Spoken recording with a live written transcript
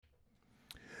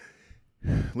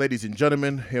ladies and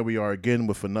gentlemen, here we are again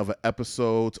with another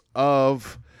episode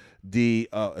of the,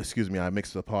 I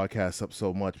mixed the podcast up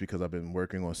so much because I've been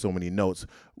working on so many notes.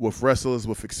 With Wrestlers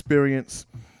with Experience,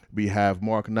 we have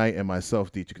Mark Knight and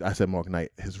myself, Deitrich. I said Mark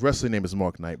Knight. His wrestling name is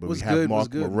Mark Knight, but we have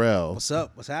Mark Morel. What's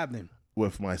up? What's happening?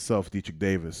 With myself, Deitrich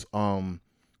Davis.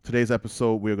 Today's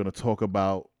episode, we're going to talk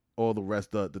about all the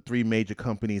rest of the three major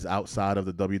companies outside of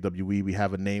the WWE. We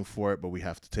have a name for it, but we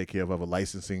have to take care of other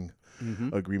licensing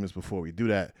agreements before we do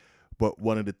that. But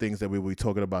one of the things that we will be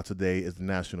talking about today is the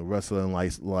National Wrestling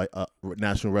Alliance.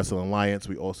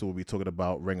 We also will be talking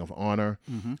about Ring of Honor,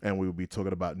 and we will be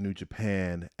talking about New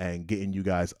Japan and getting you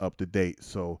guys up to date.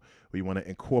 So we want to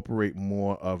incorporate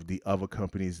more of the other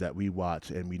companies that we watch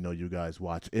and we know you guys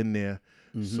watch in there.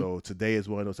 So today is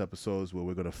one of those episodes where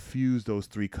we're going to fuse those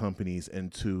three companies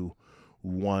into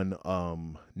one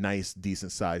nice,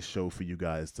 decent-sized show for you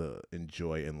guys to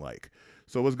enjoy and like.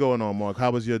 So what's going on, Mark?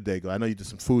 How was your day? I know you did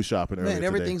some food shopping earlier today. Man,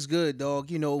 everything's good,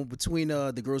 dog. You know, between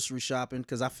the grocery shopping,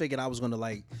 because I figured I was gonna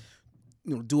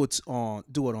do it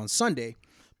on Sunday,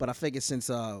 but I figured since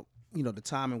the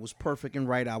timing was perfect and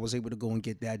right, I was able to go and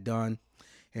get that done.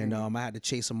 And I had to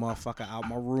chase a motherfucker out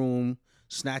my room,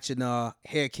 snatching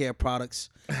hair care products.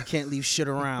 Can't leave shit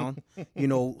around.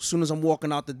 As soon as I'm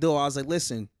walking out the door, I was like,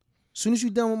 listen. As soon as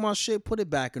you're done with my shit, put it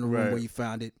back in the room where you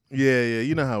found it. Yeah,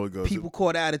 you know how it goes. People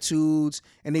caught attitudes,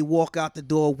 and they walk out the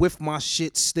door with my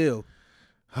shit still.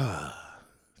 Time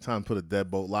to put a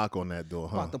deadbolt lock on that door,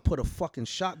 huh? About to put a fucking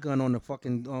shotgun on the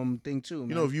fucking thing, too, man.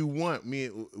 You know, if you want,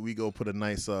 we go put a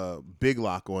nice big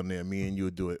lock on there. Me and you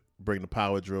would do it. Bring the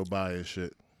power drill by and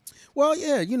shit. Well,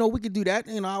 yeah, we could do that.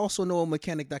 And I also know a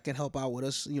mechanic that can help out with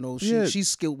us. She's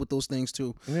skilled with those things,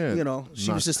 too. Yeah.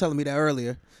 She was just telling me that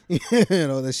earlier.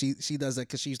 That she does that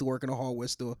because she used to work in a hardware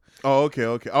store. Oh, okay.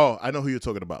 Oh, I know who you're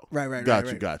talking about. Right.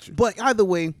 Got you. But either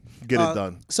way. Get it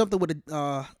done. Something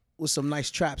with some nice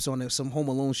traps on it, some Home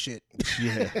Alone shit.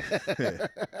 Yeah.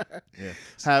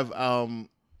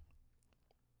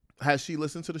 Has she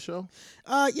listened to the show?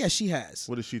 Yeah, she has.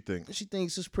 What does she think? She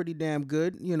thinks it's pretty damn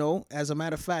good. As a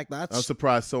matter of fact, I'm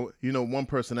surprised. So, one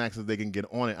person asked if they can get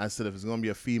on it. I said if it's going to be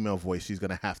a female voice, she's going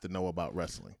to have to know about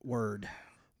wrestling. Word.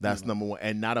 That's number one.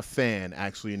 And not a fan,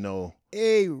 actually know.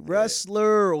 A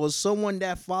wrestler or someone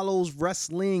that follows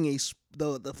wrestling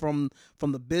from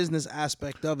the business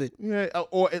aspect of it. Yeah,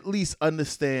 or at least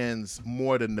understands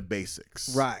more than the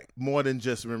basics. Right. More than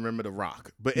just remember the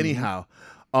rock. But anyhow,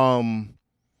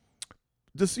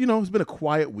 it's been a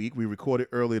quiet week. We recorded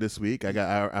earlier this week.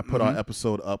 I put our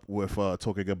episode up with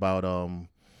talking about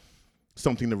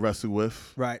something to wrestle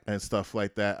with, right, and stuff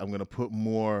like that.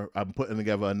 I'm putting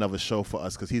together another show for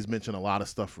us because he's mentioned a lot of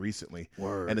stuff recently.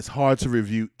 Word. And it's hard to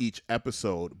review each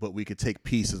episode, but we could take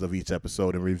pieces of each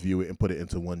episode and review it and put it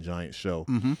into one giant show.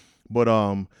 But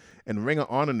in Ring of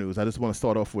Honor news, I just want to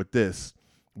start off with this.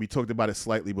 We talked about it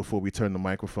slightly before we turned the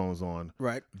microphones on.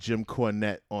 Right. Jim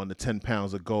Cornette on the 10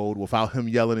 pounds of gold. Without him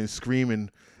yelling and screaming,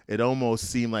 it almost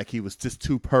seemed like he was just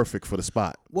too perfect for the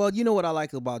spot. Well, you know what I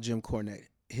like about Jim Cornette?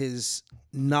 His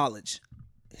knowledge,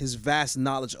 his vast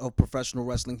knowledge of professional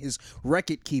wrestling, his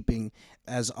record keeping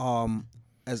as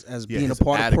being a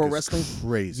part of pro wrestling.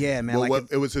 Crazy. Yeah, man. Well,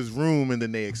 it was his room, and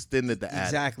then they extended the attic.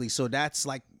 Exactly. So that's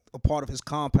like a part of his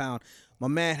compound. My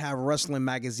man had wrestling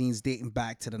magazines dating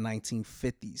back to the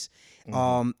 1950s.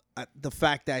 The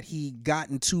fact that he got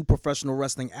into professional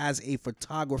wrestling as a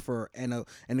photographer and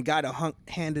the guy that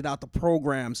handed out the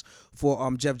programs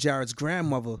for Jeff Jarrett's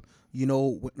grandmother,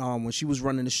 when she was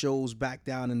running the shows back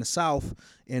down in the South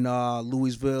in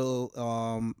Louisville,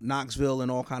 Knoxville, and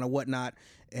all kind of whatnot,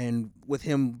 and with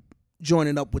him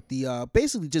joining up with the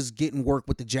basically just getting work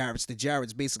with the Jarretts. The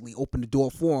Jarretts basically opened the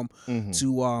door for him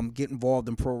to get involved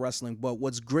in pro wrestling. But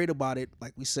what's great about it,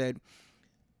 like we said,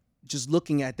 just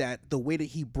looking at that, the way that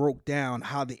he broke down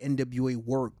how the NWA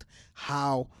worked,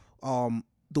 how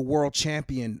the world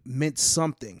champion meant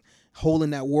something.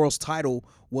 Holding that world's title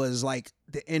was like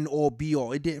the end all be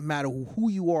all. It didn't matter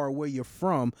who you are or where you're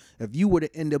from. If you were the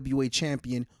NWA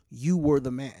champion, you were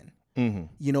the man. And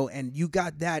you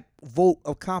got that vote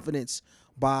of confidence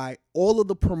by all of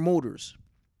the promoters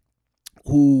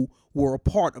who were a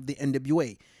part of the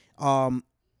NWA.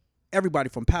 Everybody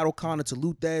from Pat O'Connor to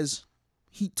Luthez,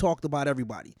 he talked about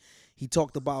everybody. He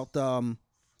talked about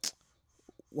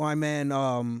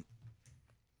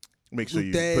Make sure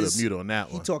Luthez, you put a mute on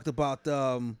that one. He talked about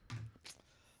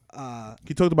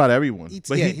he talked about everyone. He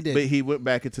did. But he went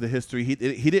back into the history. He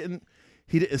didn't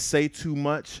say too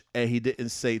much and he didn't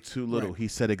say too little. Right. He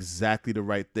said exactly the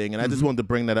right thing. And I just wanted to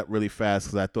bring that up really fast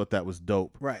because I thought that was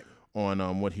dope. Right.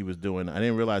 on what he was doing. I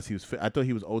didn't realize he was. I thought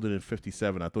he was older than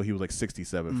 57. I thought he was like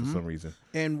 67 for some reason.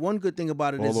 And one good thing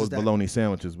about it All is those that, bologna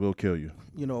sandwiches will kill you.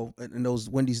 you know, and those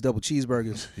Wendy's double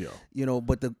cheeseburgers. Yo. You know,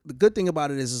 but the good thing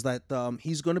about it is that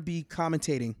he's going to be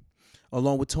commentating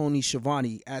along with Tony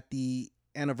Schiavone at the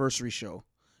anniversary show.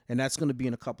 And that's going to be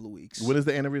in a couple of weeks. When is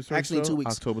the anniversary Actually, in show? 2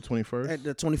 weeks. October 21st? At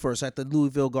the 21st at the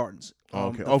Louisville Gardens.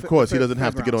 Okay. Of course, he doesn't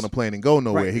have to get on a plane and go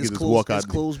nowhere. Right. He It's can just close, walk out. It's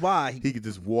close by. He could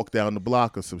just walk down the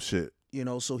block or some shit. You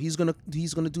know, so he's gonna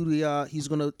do the he's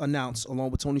gonna announce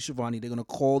along with Tony Schiavone. They're gonna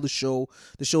call the show.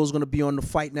 The show is gonna be on the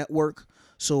Fight Network.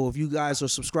 So if you guys are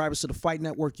subscribers to the Fight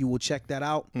Network, you will check that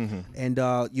out, and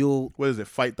you'll What is it?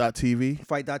 Fight.tv?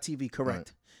 Fight.tv, correct?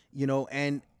 Right. You know,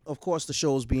 and of course the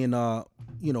show is being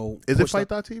you know, Is it pushed up.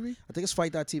 Fight.tv? I think it's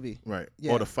Fight.tv. Right.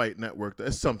 Yeah. Or the Fight Network.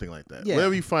 It's something like that. Yeah.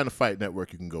 Wherever you find the Fight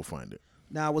Network, you can go find it.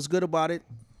 Now, what's good about it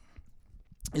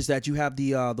is that you have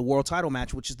the world title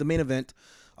match, which is the main event.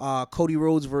 Cody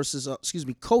Rhodes versus,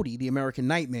 Cody, the American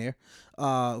Nightmare,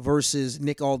 versus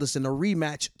Nick Aldis in a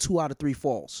rematch, 2 out of 3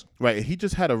 falls. Right. He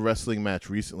just had a wrestling match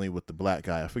recently with the black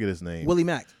guy. I forget his name. Willie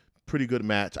Mack. Pretty good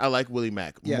match. I like Willie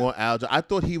Mack. Yeah. More agile. I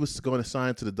thought he was going to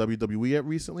sign to the WWE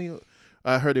recently.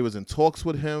 I heard he was in talks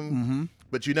with him,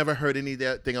 but you never heard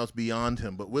anything else beyond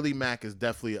him. But Willie Mack is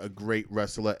definitely a great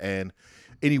wrestler, and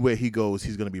anywhere he goes,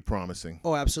 he's going to be promising.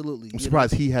 Oh, absolutely. I'm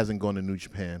surprised he hasn't gone to New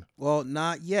Japan. Well,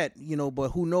 not yet, you know, but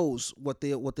who knows what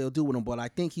they'll do with him. But I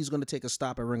think he's going to take a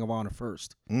stop at Ring of Honor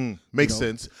first. Makes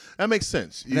sense. That makes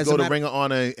sense. You as go a to matter- Ring of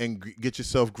Honor and get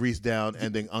yourself greased down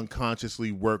and then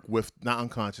unconsciously work with, not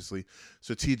unconsciously,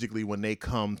 strategically when they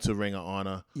come to Ring of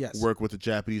Honor, Yes. work with the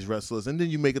Japanese wrestlers, and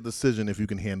then you make a decision if you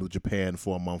can handle Japan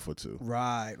for a month or two.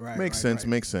 Right. Makes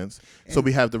sense. So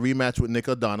we have the rematch with Nick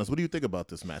Adonis. What do you think about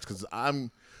this match? Because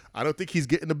I don't think he's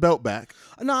getting the belt back.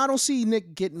 No, I don't see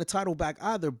Nick getting the title back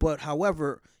either. But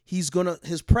however, his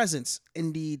presence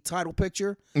in the title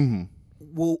picture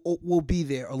will be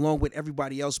there along with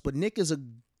everybody else. But Nick is a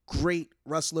great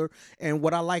wrestler, and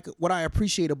what I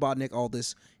appreciate about Nick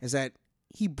Aldis is that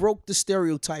he broke the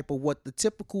stereotype of what the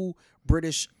typical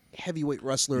British heavyweight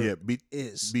wrestler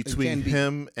is. Between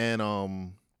him and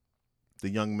the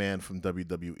young man from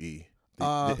WWE, the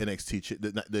NXT,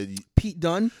 the Pete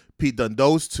Dunne.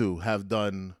 Those two have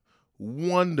done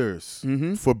wonders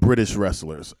for British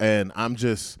wrestlers, and let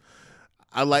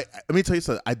me tell you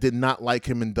something. I did not like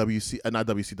him in not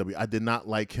WCW. I did not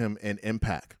like him in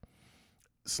Impact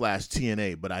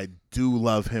 /TNA, but I do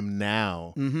love him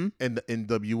now in the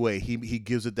NWA. He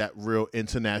gives it that real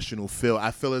international feel. I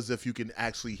feel as if you can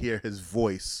actually hear his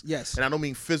voice. Yes. And I don't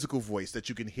mean physical voice, that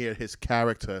you can hear his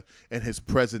character and his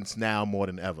presence now more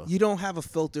than ever. You don't have a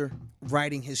filter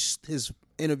writing his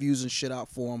interviews and shit out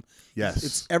for him.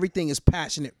 Yes. Everything is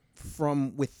passionate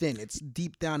from within. It's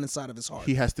deep down inside of his heart.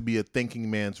 He has to be a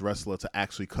thinking man's wrestler to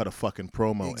actually cut a fucking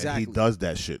promo. Exactly. And he does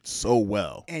that shit so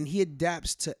well. And he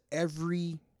adapts to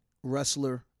every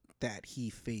wrestler that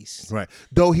he faces. Right.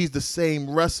 Though he's the same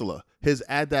wrestler, his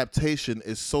adaptation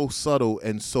is so subtle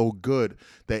and so good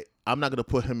that I'm not going to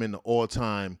put him in the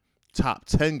all-time top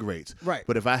 10 greats. Right.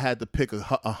 But if I had to pick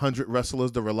 100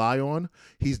 wrestlers to rely on,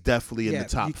 he's definitely in the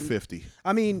top 50.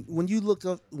 I mean, when you look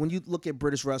at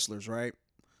British wrestlers, right?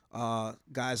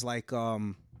 Guys like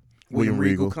William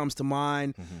Regal comes to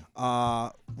mind.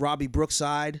 Robbie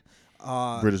Brookside,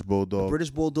 British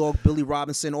Bulldog, Billy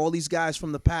Robinson, all these guys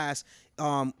from the past,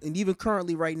 and even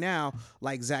currently right now,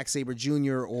 like Zack Sabre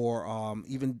Jr. or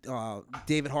even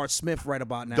David Hart Smith right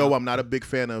about now. Though I'm not a big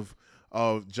fan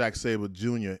of Zack Sabre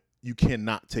Jr., you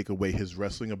cannot take away his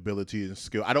wrestling ability and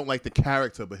skill. I don't like the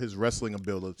character, but his wrestling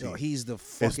ability. Yo, he's the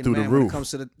fucking through man the when roof. it comes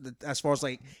to the as far as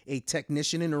like a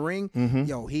technician in the ring.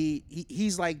 Yo,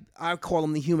 he's like, I call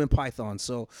him the human python.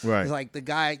 So Right. it's like the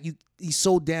guy, he's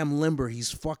so damn limber.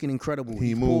 He's fucking incredible.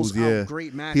 He pulls moves, out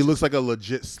great matches. He looks like a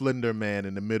legit slender man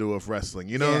in the middle of wrestling.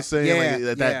 You know what I'm saying?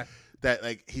 Yeah, That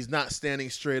like he's not standing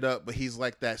straight up, but he's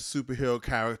like that superhero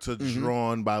character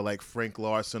drawn by like Frank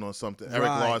Larson or something, Eric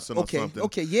Larson or something.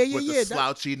 Okay, yeah. With the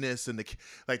slouchiness and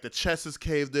the chest is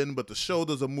caved in, but the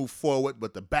shoulders are moved forward,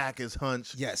 but the back is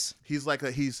hunched. Yes. He's like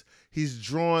he's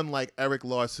drawn like Eric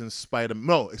Larson's Spider.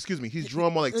 No, excuse me, he's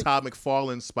drawn more like Todd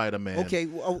McFarlane's Spider-Man. Okay,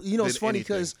 well, you know it's funny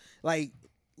because like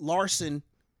Larson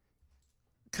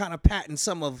kind of patented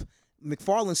some of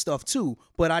McFarlane stuff too,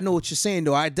 but I know what you're saying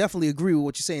though. I definitely agree with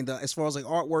what you're saying as far as like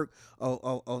artwork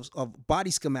of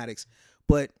body schematics.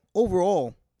 But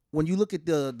overall, when you look at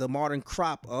the modern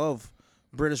crop of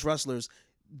British wrestlers,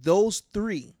 those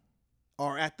three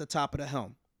are at the top of the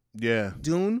helm. Yeah,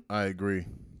 Dune, I agree.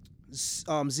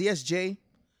 ZSJ,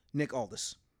 Nick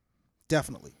Aldis.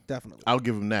 Definitely. I'll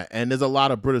give him that. And there's a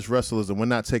lot of British wrestlers, and we're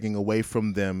not taking away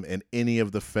from them in any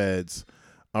of the feds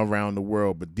around the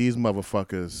world. But these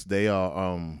motherfuckers, they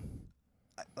are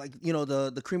like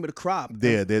the cream of the crop.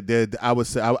 They're I would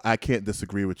say I can't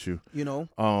disagree with you.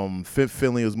 Fit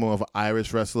Finlay is more of an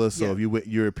Irish wrestler, so if you with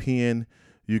European,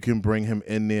 you can bring him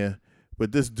in there.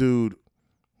 But this dude,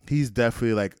 he's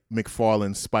definitely like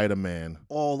McFarlane's Spider-Man.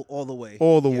 All the way.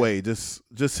 All the way. Just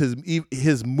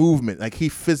his movement. Like, he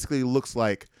physically looks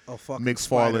like a fucking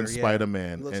McFarlane's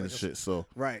Spider-Man and like shit. So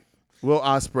right. Will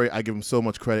Ospreay, I give him so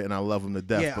much credit and I love him to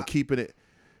death. Yeah. But keeping it,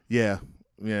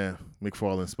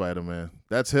 McFarlane Spider-Man.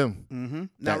 That's him. Mm-hmm.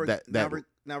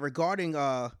 Now regarding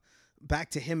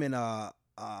back to him and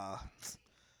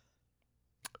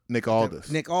Nick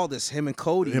Aldis. Him and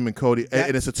Cody.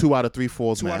 And it's a 2 out of 3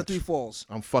 falls match. 2 out of 3 falls.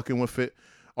 I'm fucking with it.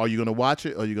 Are you gonna watch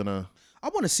it? Or are you gonna? I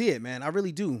want to see it, man. I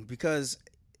really do, because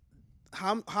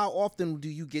how often do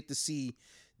you get to see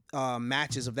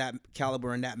matches of that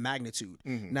caliber and that magnitude?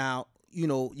 Mm-hmm. Now, you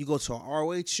go to an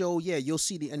ROH show, you'll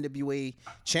see the NWA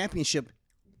championship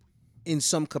in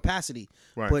some capacity,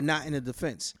 but not in a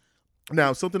defense.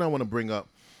 Now, something I want to bring up,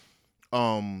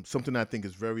 something I think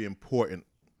is very important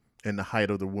in the height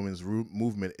of the women's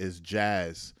movement is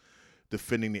Jazz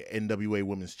defending the NWA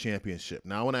Women's Championship.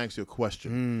 Now, I want to ask you a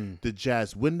question. Did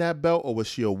Jazz win that belt, or was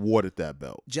she awarded that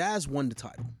belt? Jazz won the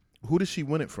title. Who did she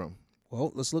win it from?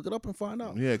 Well, let's look it up and find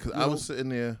out. Yeah, because I was sitting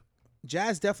there.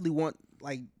 Jazz definitely won.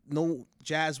 Like,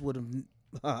 Jazz would have.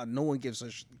 No one gives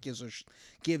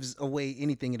away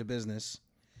anything in the business.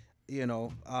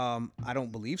 I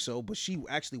don't believe so, but she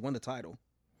actually won the title.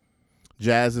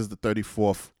 Jazz is the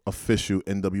 34th official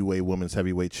NWA Women's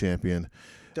Heavyweight Champion.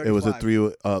 35. It was a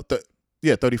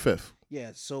 35th.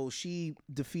 Yeah, so she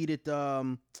defeated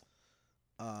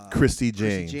Christy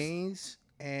James,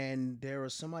 and there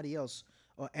was somebody else,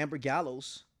 Amber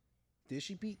Gallows. Did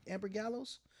she beat Amber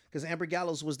Gallows? Because Amber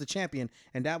Gallows was the champion,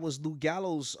 and that was Lou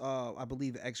Gallows, I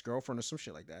believe, ex-girlfriend or some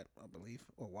shit like that, I believe,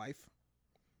 or wife.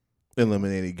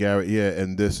 Eliminated Garrett,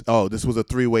 and this was a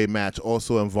 3-way match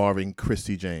also involving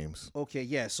Christy James. Okay,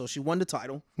 yeah, so she won the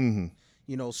title.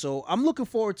 Mm-hmm. So I'm looking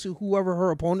forward to whoever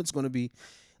her opponent's going to be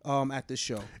at this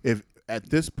show. If at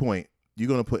this point you're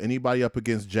going to put anybody up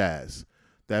against Jazz,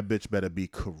 that bitch better be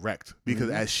correct, because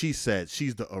as she said,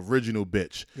 she's the original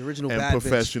bitch, the original in bad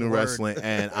professional bitch. wrestling,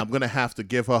 and I'm going to have to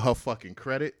give her fucking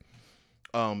credit.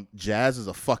 Jazz is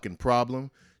a fucking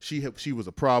problem. She was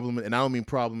a problem, and I don't mean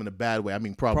problem in a bad way. I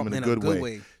mean problem in a good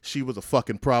way. She was a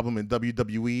fucking problem in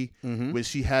WWE. When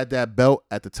she had that belt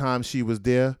at the time she was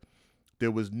there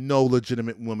was no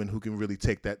legitimate woman who can really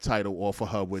take that title off of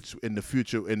her, which in the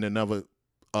future, in another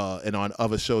and on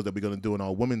other shows that we're going to do in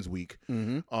our Women's Week,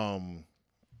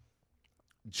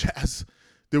 Jazz,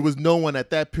 there was no one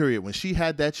at that period when she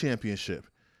had that championship.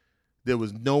 There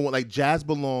was no one. Like, Jazz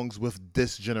belongs with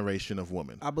this generation of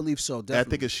women. I believe so, definitely. I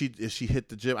think if she hit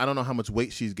the gym, I don't know how much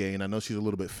weight she's gained. I know she's a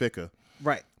little bit thicker.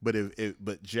 Right.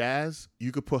 But Jazz,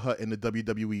 you could put her in the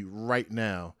WWE right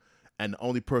now, and the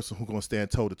only person who's gonna stand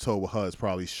toe to toe with her is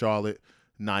probably Charlotte,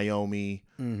 Naomi,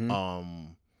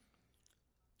 Ruby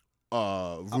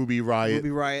Riott. Ruby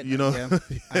Riott,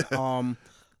 yeah.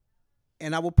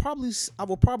 And I will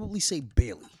probably say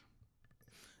Bayley.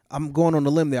 I'm going on the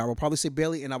limb there. I will probably say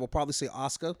Bayley, and I will probably say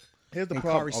Asuka. Here's the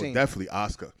problem. Definitely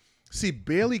Asuka. See,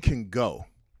 Bayley can go.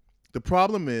 The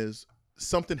problem is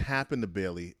something happened to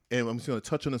Bayley, and I'm just going to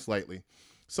touch on this lightly.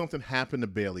 Something happened to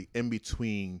Bayley in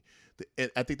between.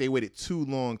 I think they waited too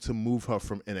long to move her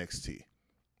from NXT.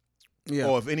 Yeah.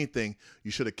 Or if anything, you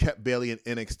should have kept Bayley in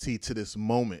NXT to this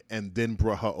moment and then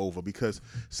brought her over, because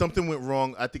something went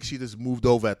wrong. I think she just moved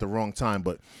over at the wrong time,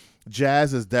 but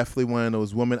Jazz is definitely one of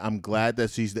those women. I'm glad that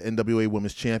she's the NWA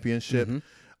Women's Championship.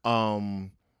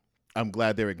 I'm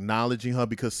glad they're acknowledging her,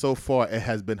 because so far it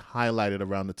has been highlighted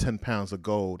around the 10 pounds of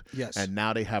gold. Yes. And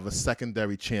now they have a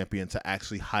secondary champion to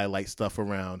actually highlight stuff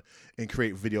around and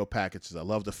create video packages. I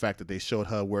love the fact that they showed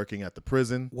her working at the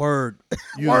prison. Word.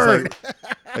 Word.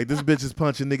 Like, this bitch is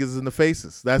punching niggas in the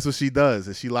faces. That's what she does.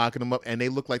 And she locking them up. And they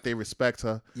look like they respect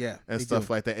her. Yeah. And stuff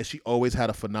like that. And she always had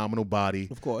a phenomenal body.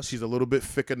 Of course. She's a little bit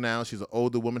thicker now. She's an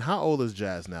older woman. How old is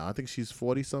Jazz now? I think she's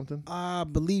 40-something. I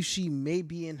believe she may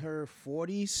be in her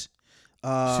 40s.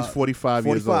 She's 45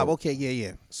 years old. Okay,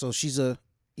 yeah. So she's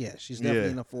definitely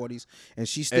in her 40s, and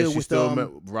she's still with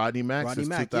Rodney Mack since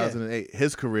 2008. Yeah.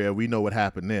 His career, we know what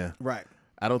happened there. Right.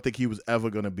 I don't think he was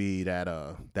ever gonna be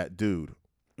that dude.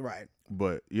 Right.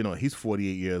 But he's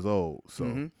 48 years old.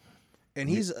 So, and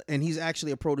he's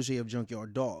actually a protege of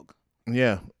Junkyard Dog.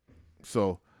 Yeah.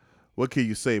 So, what can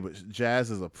you say? But Jazz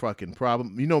is a fucking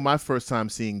problem. You know, my first time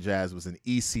seeing Jazz was in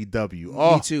ECW.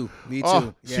 Oh, Me too.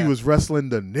 Oh, Yeah. she was wrestling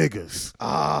the niggas.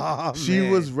 Oh, She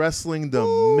man. was wrestling the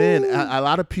men. A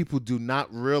lot of people do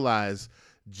not realize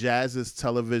Jazz's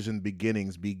television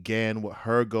beginnings began with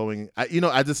her going. It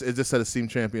just said a Steam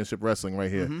Championship Wrestling right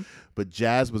here, but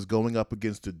Jazz was going up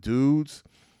against the dudes,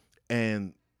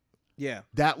 and yeah,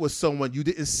 that was someone you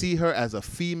didn't see her as a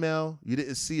female. You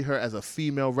didn't see her as a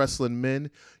female wrestling men.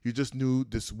 You just knew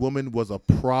this woman was a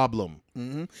problem.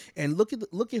 And look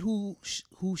at who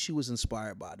she was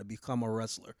inspired by to become a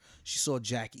wrestler. She saw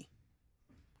Jackie.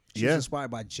 She was inspired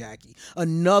by Jackie.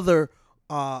 Another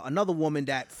woman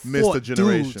that missed fought a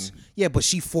generation. Dudes. Yeah, but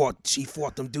she fought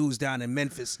them dudes down in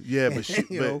Memphis. Yeah,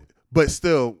 but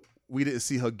still, we didn't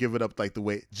see her give it up like the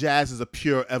way Jazz is a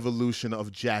pure evolution of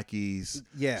Jackie's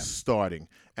starting.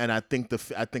 And I think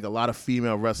a lot of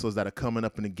female wrestlers that are coming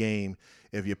up in the game,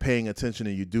 if you're paying attention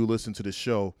and you do listen to the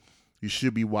show, you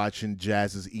should be watching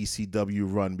Jazz's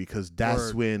ECW run, because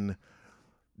that's when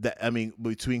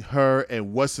between her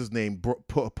and what's his name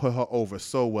put her over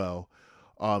so well.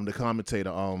 The commentator,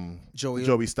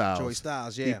 Joey Styles. Joey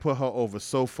Styles, yeah. He put her over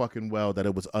so fucking well that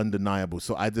it was undeniable.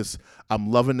 So I'm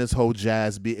loving this whole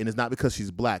Jazz beat, and it's not because she's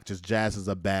black. Just Jazz is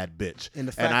a bad bitch, and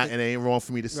it ain't wrong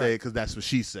for me to say it because that's what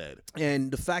she said.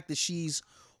 And the fact that she's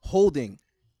holding,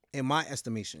 in my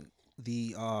estimation,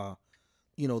 the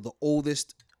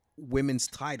oldest women's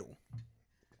title.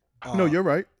 No, you're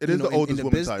right. It is the oldest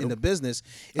women's title in the business.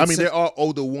 There are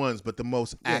older ones, but the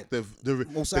most active,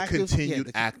 continued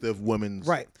active women's.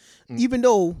 Right. Even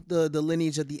though the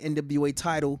lineage of the NWA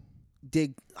title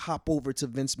did hop over to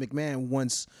Vince McMahon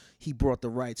once he brought the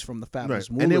rights from the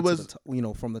Fabulous Moolah, and it was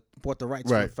brought the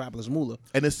rights from the Fabulous Moolah.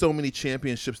 And there's so many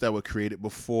championships that were created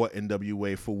before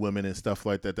NWA for women and stuff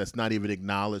like that that's not even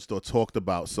acknowledged or talked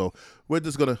about. So we're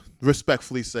just gonna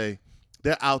respectfully say,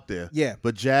 they're out there. Yeah.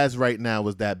 But Jazz right now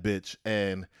was that bitch.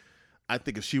 And I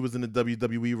think if she was in the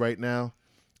WWE right now,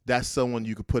 that's someone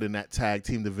you could put in that tag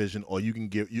team division, or you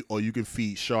can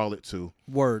feed Charlotte to.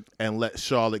 Word. And let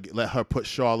her put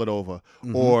Charlotte over.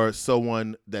 Or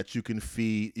someone that you can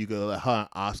feed, you can let her and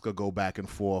Oscar go back and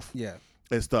forth. Yeah.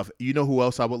 And stuff. You know who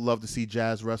else I would love to see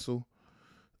Jazz wrestle?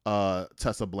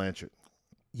 Tessa Blanchard.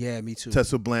 Yeah, me too.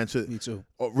 Tessa Blanchard. Me too.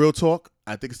 Real talk,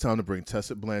 I think it's time to bring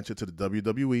Tessa Blanchard to the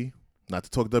WWE. Not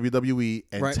to talk WWE,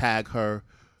 and tag her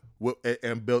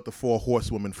and build the 4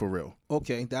 horsewomen for real.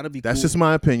 Okay, that'll be That's cool. just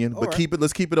my opinion. But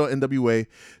let's keep it on NWA.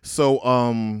 So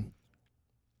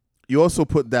you also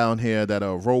put down here that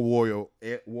a Road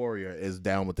Warrior is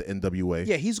down with the NWA.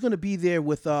 Yeah, he's gonna be there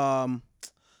with in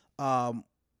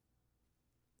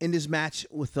this match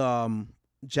with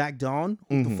Jack Dawn,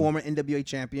 the former NWA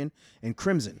champion, and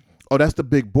Crimson. Oh, that's the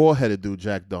big ball-headed dude,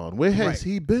 Jack Dawn. Where has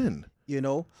he been?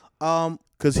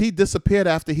 Because he disappeared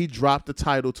after he dropped the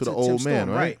title to the old man,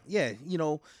 right? Yeah,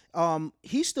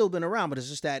 he's still been around, but it's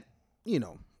just that,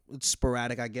 it's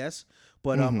sporadic, I guess.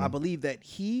 But I believe that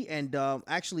he and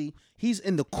actually he's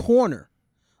in the corner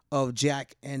of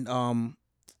Jack and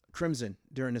Crimson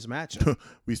during this match.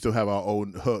 We still have our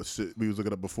own shit we was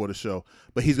looking up before the show,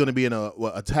 but he's going to be in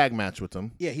a tag match with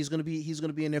them. Yeah, he's gonna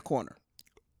be in their corner.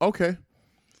 Okay.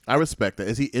 I respect that.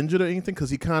 Is he injured or anything? Because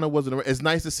he kind of wasn't. It's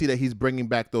nice to see that he's bringing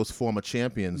back those former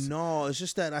champions. No, it's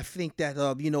just that I think that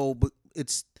but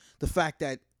it's the fact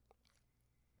that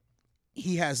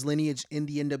he has lineage in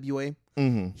the NWA.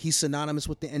 He's synonymous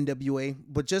with the NWA,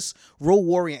 but just Road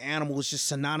Warrior Animal is just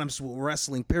synonymous with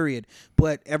wrestling. Period.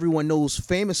 But everyone knows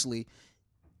famously,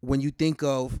 when you think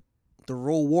of the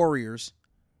Road Warriors,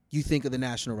 you think of the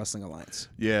National Wrestling Alliance.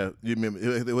 Yeah, you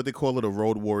remember what they call it, a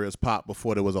Road Warriors pop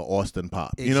before there was an Austin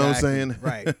pop. Exactly. You know what I'm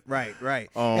saying? Right.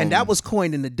 And that was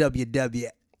coined in the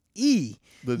WWE.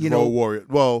 The Road Warrior.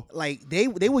 Well, like they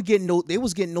was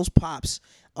getting those pops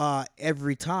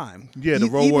every time. Yeah, the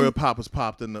Road Warrior pop was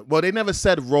popped in the. Well, they never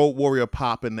said Road Warrior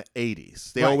pop in the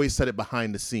 80s. They always said it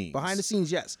behind the scenes. Behind the scenes,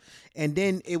 yes. And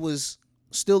then it was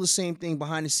still the same thing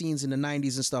behind the scenes in the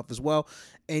 90s and stuff as well.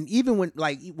 And even when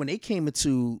they came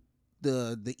into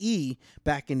the E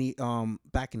back in the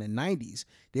 90s,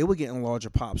 they were getting larger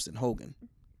pops than Hogan.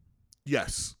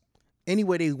 Yes.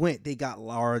 Anywhere they went, they got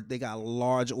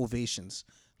large ovations,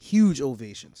 huge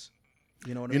ovations.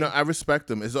 You know what I mean? I respect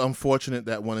them. It's unfortunate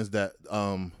that one is that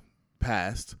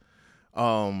passed.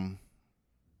 Yeah,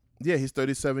 he's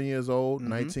 37 years old,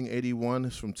 1981.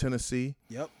 He's from Tennessee.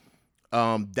 Yep.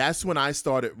 That's when I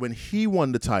started, when he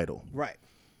won the title. Right.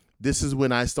 This is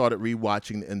when I started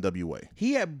rewatching the NWA.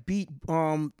 He had beat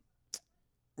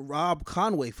Rob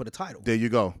Conway for the title. There you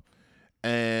go.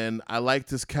 And I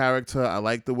liked his character. I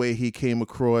liked the way he came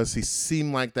across. He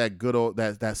seemed like that good old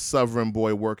that Southern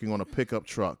boy working on a pickup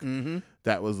truck.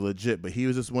 That was legit. But he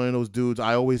was just one of those dudes.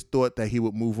 I always thought that he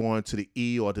would move on to the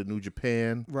E or to New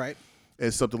Japan. Right.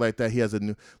 And something like that. He has a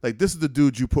new, like, this is the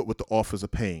dude you put with the Authors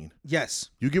of Pain. Yes.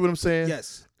 You get what I'm saying?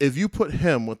 Yes. If you put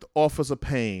him with the Authors of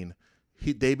Pain,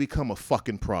 they become a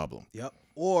fucking problem. Yep.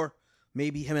 Or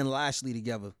maybe him and Lashley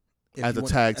together. As a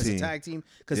tag team.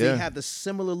 Because they have the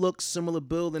similar look, similar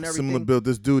build and everything. Similar build.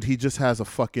 This dude, he just has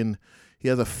he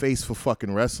has a face for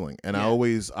fucking wrestling. And I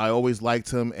always liked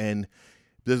him. And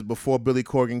this, before Billy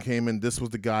Corgan came in, this was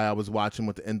the guy I was watching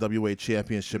with the NWA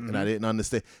championship. And I didn't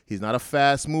understand. He's not a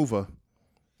fast mover,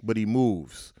 but he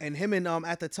moves. And him and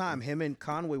at the time, him and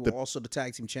Conway were also the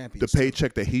tag team champions. The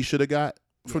paycheck that he should have got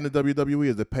from the WWE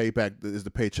is the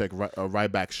paycheck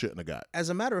Ryback shouldn't have got. As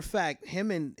a matter of fact, him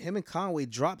and Conway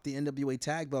dropped the NWA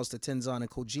tag belts to Tenzan and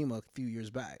Kojima a few years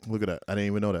back. Look at that. I didn't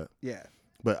even know that. Yeah.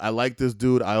 But I like this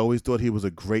dude. I always thought he was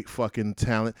a great fucking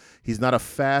talent. He's not a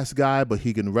fast guy, but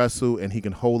he can wrestle and he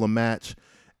can hold a match.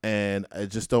 And I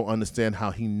just don't understand how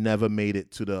he never made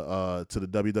it to the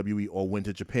WWE or went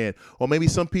to Japan. Or maybe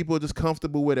some people are just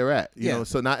comfortable where they're at. You know,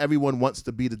 so not everyone wants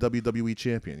to be the WWE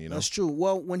champion, you know. That's true.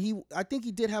 Well, I think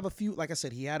he did have a few, like I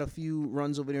said, he had a few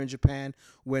runs over there in Japan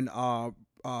when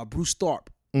Bruce Tharpe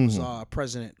was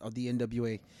president of the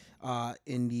NWA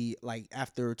in the, like,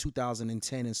 after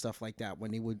 2010 and stuff like that,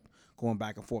 when they would going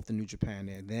back and forth to New Japan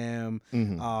there.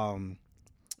 Them,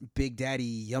 Big Daddy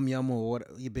Yum Yum,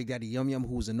 Big Daddy Yum Yum,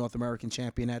 who was a North American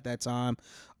champion at that time.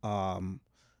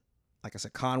 Like I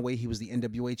said, Conway, he was the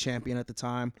NWA champion at the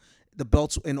time. The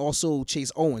belts, and also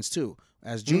Chase Owens too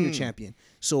as junior champion.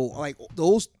 So like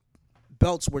those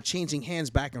belts were changing hands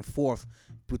back and forth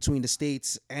between the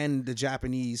States and the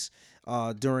Japanese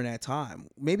during that time.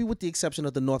 Maybe with the exception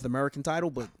of the North American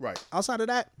title, but outside of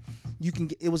that,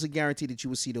 it was a guarantee that you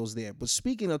would see those there. But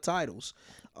speaking of titles,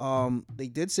 they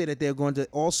did say that they're going to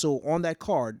also, on that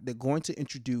card, they're going to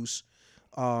introduce,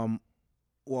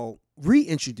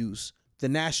 reintroduce the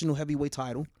national heavyweight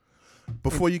title.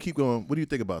 Before you keep going, what do you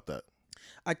think about that?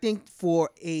 I think for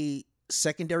a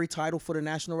secondary title for the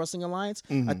National Wrestling Alliance,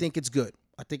 I think it's good.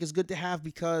 I think it's good to have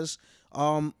because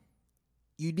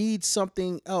you need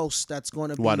something else that's going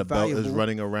to be while the valuable belt is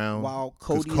running around. While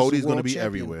Cody's going to be champion.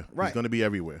 everywhere. Right. He's going to be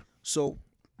everywhere. So,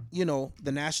 you know,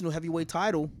 the national heavyweight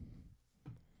title,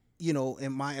 you know,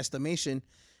 in my estimation,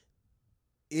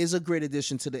 is a great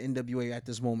addition to the NWA at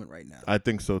this moment right now. I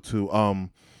think so too.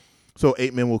 So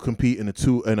 8 men will compete in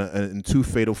two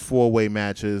fatal 4-way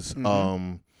matches.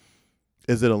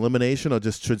 Is it elimination or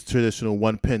just traditional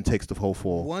one pin takes the whole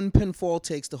fall? One pinfall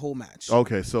takes the whole match.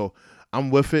 Okay, so I'm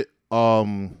with it.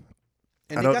 And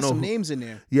they got some names in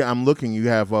there. Yeah, I'm looking. You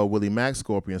have Willie Mack,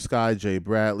 Scorpion Sky, Jay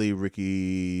Bradley,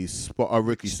 Ricky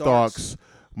Starks,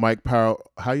 Mike Parrow.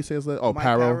 How you say his name? Oh, Mike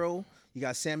Parrow. You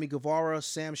got Sammy Guevara,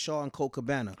 Sam Shaw, and Colt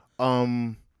Cabana.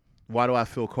 Why do I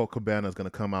feel Colt Cabana is going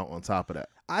to come out on top of that?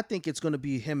 I think it's going to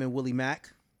be him and Willie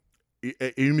Mack.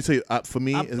 Let me tell you, for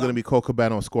me, it's going to be Colt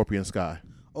Cabana on Scorpion Sky.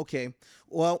 Okay,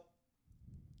 well,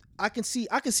 I can see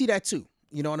that too.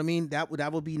 You know what I mean? That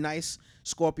would be nice.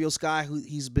 Scorpio Sky, who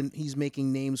he's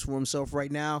making names for himself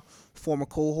right now. Former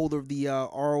co-holder of the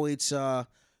ROH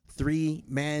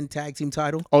 3-man tag team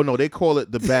title. Oh no, they call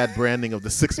it the bad branding of the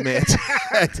 6-man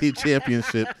tag team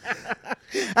championship.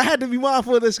 I had to be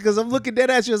mindful of this because I'm looking dead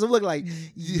at you as I'm looking like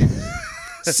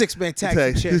 6-man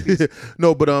tag team champions.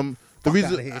 No, but the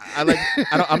reason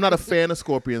I'm not a fan of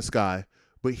Scorpion Sky,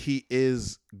 but he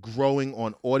is growing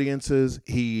on audiences.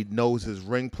 He knows his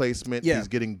ring placement. Yeah. He's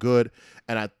getting good.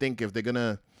 And I think if they're going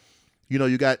to, you know,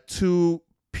 you got two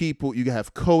people. You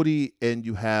have Cody and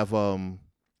you have,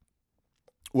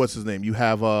 what's his name? You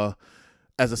have,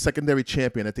 as a secondary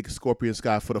champion, I think Scorpion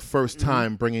Sky, for the first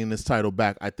time bringing this title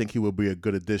back, I think he will be a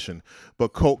good addition. But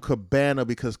Colt Cabana,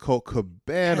 because Colt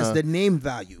Cabana has the name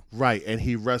value. Right, and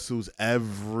he wrestles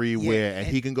everywhere. And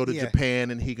he can go to Japan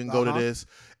and he can go to this.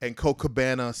 And Colt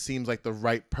Cabana seems like the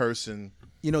right person.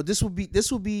 You know, this would be.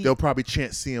 They'll probably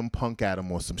chant CM Punk at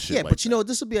him or some shit. Yeah, but you know,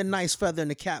 this would be a nice feather in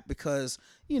the cap because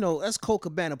you know that's Colt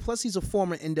Cabana. Plus, he's a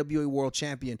former NWA World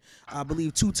Champion, I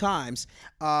believe 2 times.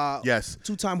 Yes,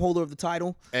 2-time holder of the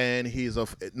title. And he's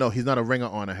not a Ring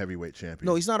of Honor heavyweight champion.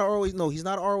 No, he's not a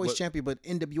ROH champion, but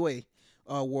NWA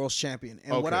World Champion.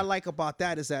 And what I like about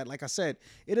that is that, like I said,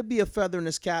 it'll be a feather in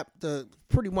his cap to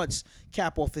pretty much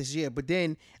cap off his year. But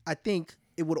then I think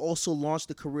it would also launch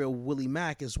the career of Willie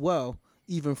Mack as well,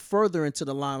 even further into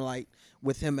the limelight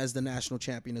with him as the national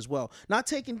champion as well. Not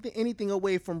taking anything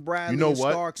away from Bradley and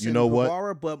Starks and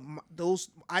Guevara, but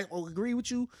I agree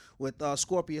with you with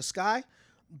Scorpio Sky,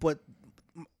 but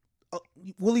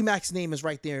Willie Mack's name is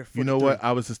right there. For You know what?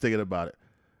 I was just thinking about it.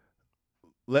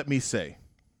 Let me say,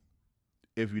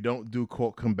 if you don't do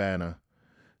Colt Cabana,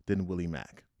 then Willie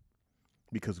Mack.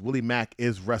 Because Willie Mack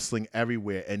is wrestling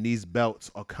everywhere, and these belts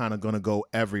are kind of going to go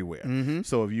everywhere. Mm-hmm.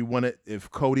 So if you want it,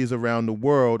 if Cody's around the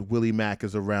world, Willie Mack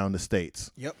is around the States.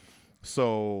 Yep.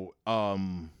 So,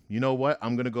 you know what?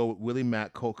 I'm going to go with Willie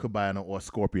Mack, Colt Cabana, or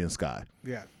Scorpion Sky.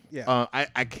 Yeah. Yeah.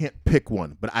 I can't pick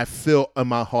one, but I feel in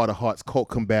my heart of hearts, Colt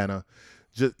Cabana,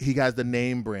 he has the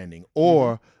name branding,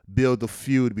 or build a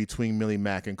feud between Willie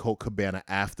Mack and Colt Cabana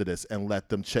after this, and let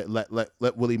them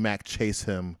let Willie Mack chase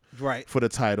him for the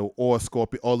title, or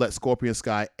let Scorpion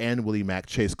Sky and Willie Mack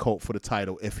chase Colt for the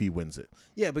title if he wins it.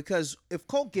 Yeah, because if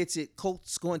Colt gets it,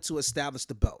 Colt's going to establish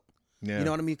the belt. Yeah. You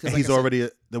know what I mean? Because he's already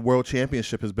the world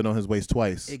championship has been on his waist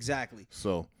twice. Exactly.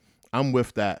 So I'm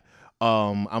with that.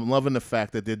 I'm loving the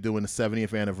fact that they're doing the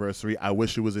 70th anniversary. I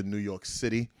wish it was in New York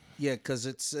City. Yeah, because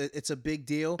it's a big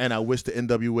deal. And I wish the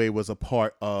NWA was a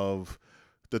part of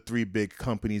the three big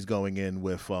companies going in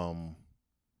with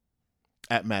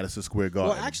at Madison Square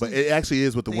Garden. Well, actually, but it actually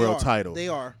is with the world title. They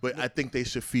are. But I think they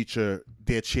should feature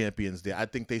their champions there. I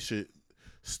think they should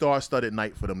star-studded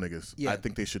night for them niggas. Yeah. I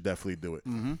think they should definitely do it.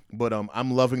 Mm-hmm. But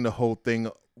I'm loving the whole thing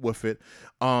with it.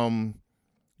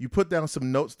 You put down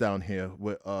some notes down here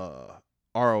with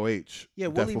ROH. Yeah,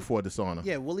 Death Before Dishonor.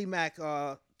 Yeah, Willie Mack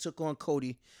took on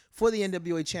Cody for the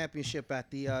NWA Championship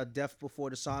at the Death Before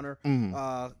Dishonor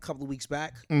a couple of weeks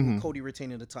back. Cody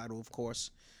retaining the title, of course.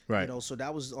 Right. You know, so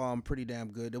that was pretty damn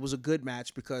good. It was a good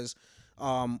match because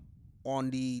on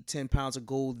the 10 Pounds of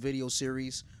Gold video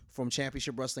series from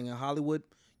Championship Wrestling in Hollywood,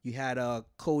 you had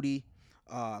Cody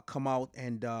come out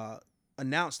and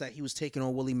announced that he was taking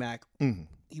on Willie Mack.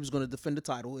 He was going to defend the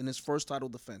title in his first title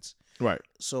defense. Right.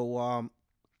 So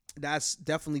that's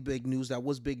definitely big news. That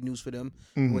was big news for them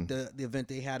with the event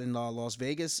they had in Las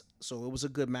Vegas. So it was a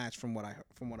good match from what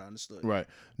I understood. Right.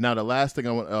 Now the last thing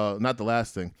I want, not the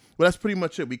last thing, but that's pretty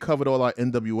much it. We covered all our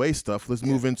NWA stuff. Let's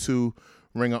move into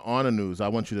Ring of Honor news. I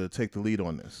want you to take the lead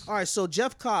on this. All right. So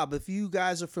Jeff Cobb, if you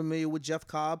guys are familiar with Jeff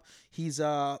Cobb, he's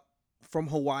from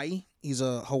Hawaii. He's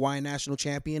a Hawaiian national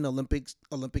champion, Olympic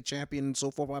champion, and so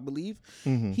forth, I believe.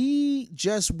 He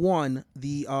just won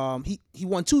the he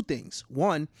won two things.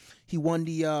 One, he won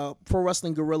the Pro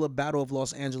Wrestling Guerrilla Battle of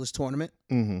Los Angeles tournament,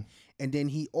 and then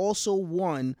he also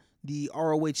won the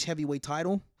ROH heavyweight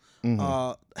title,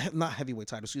 not heavyweight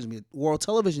title, excuse me, World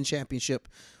Television Championship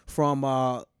from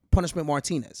Punishment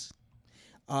Martinez.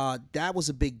 That was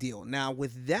a big deal. Now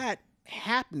with that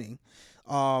happening,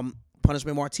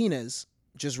 Punishment Martinez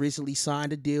just recently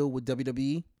signed a deal with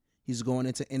WWE. He's going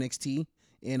into NXT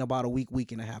in about a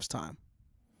week and a half's time.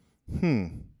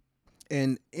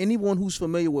 And anyone who's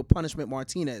familiar with Punishment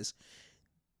Martinez,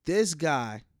 this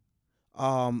guy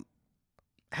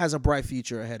has a bright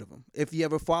future ahead of him. If you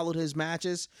ever followed his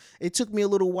matches, it took a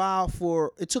while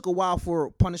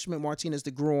for Punishment Martinez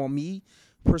to grow on me,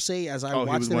 per se, as I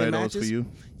watched him in matches. For you?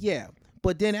 Yeah.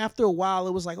 But then after a while,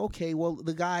 it was like, okay, well,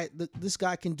 this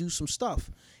guy can do some stuff.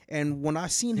 And when I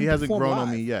seen him, he hasn't grown live,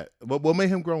 on me yet. What made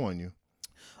him grow on you?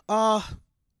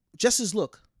 Just his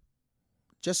look.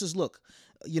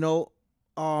 You know,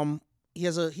 he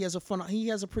has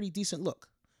a pretty decent look.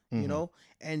 You know,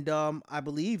 and I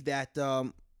believe that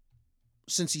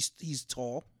since he's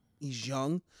tall, he's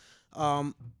young.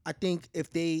 I think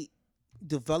if they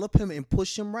develop him and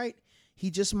push him right, he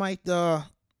just might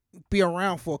be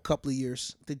around for a couple of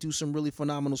years to do some really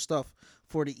phenomenal stuff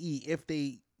for the E if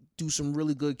they do some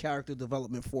really good character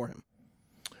development for him.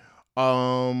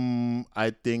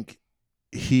 I think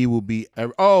he will be.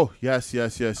 Oh, yes.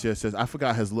 I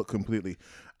forgot his look completely.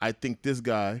 I think this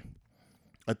guy.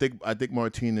 I think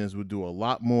Martinez would do a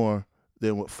lot more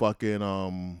than what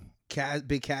fucking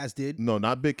Big Cass did. No,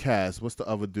 not Big Cass. What's the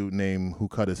other dude name who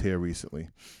cut his hair recently?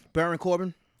 Baron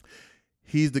Corbin.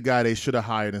 He's the guy they should have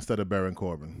hired instead of Baron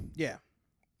Corbin. Yeah.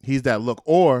 He's that look.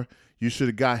 Or you should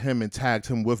have got him and tagged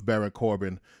him with Baron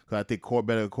Corbin, because I think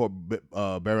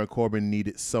Baron Corbin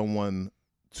needed someone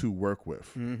to work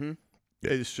with.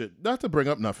 It should, not to bring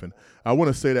up nothing, I want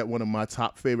to say that one of my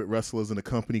top favorite wrestlers in the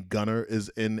company, Gunner, is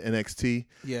in NXT.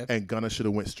 Yeah. And Gunner should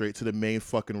have went straight to the main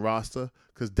fucking roster,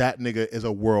 because that nigga is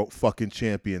a world fucking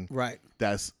champion. Right.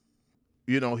 That's,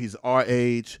 you know, he's our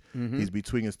age. He's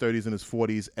between his 30s and his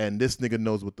 40s, and this nigga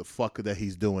knows what the fuck that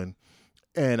he's doing.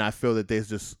 And I feel that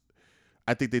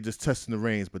I think they're just testing the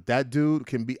reins. But that dude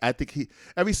can be, I think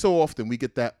every so often we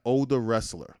get that older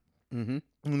wrestler. You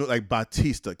know, like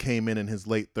Batista came in his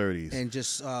late 30s and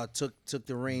just took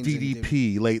the reins.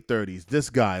 DDP late 30s. This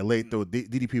guy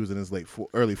DDP was in his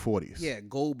early 40s. Yeah,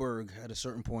 Goldberg at a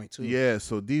certain point too. Yeah,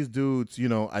 so these dudes, you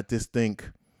know, I just think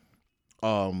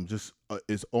just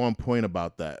is on point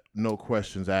about that. No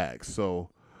questions asked. So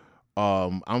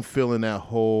I'm feeling that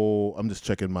whole. I'm just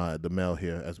checking the mail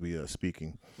here as we are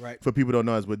speaking. Right. For people who don't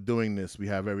know, as we're doing this, we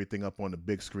have everything up on the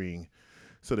big screen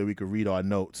so that we can read our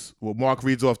notes. Well, Mark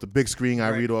reads off the big screen. I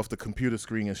read off the computer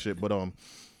screen and shit. But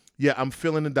yeah, I'm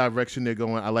feeling the direction they're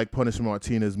going. I like Punishment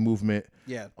Martinez's movement.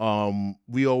 Yeah.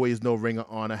 We always know Ring of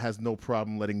Honor has no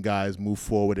problem letting guys move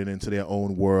forward and into their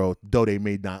own world. Though they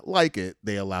may not like it,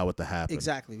 they allow it to happen.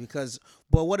 Exactly. Because,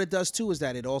 but what it does too is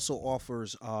that it also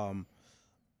offers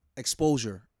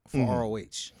exposure for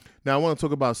ROH. Now, I want to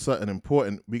talk about something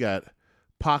important. We got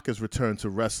Pac has returned to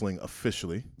wrestling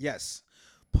officially. Yes.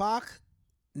 Pac,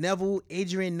 Neville,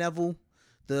 Adrian Neville,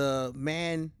 the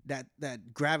man that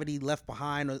gravity left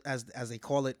behind, as they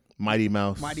call it, Mighty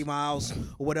Mouse,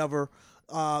 or whatever.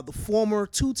 The former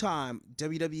two-time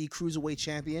WWE Cruiserweight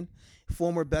Champion,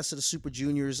 former Best of the Super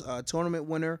Juniors tournament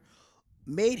winner,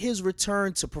 made his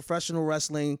return to professional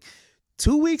wrestling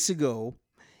 2 weeks ago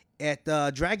at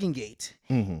Dragon Gate,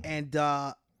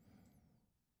 and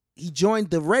he joined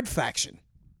the Red Faction,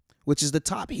 which is the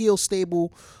top heel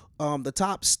stable.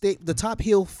 The top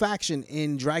heel faction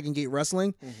in Dragon Gate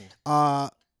Wrestling,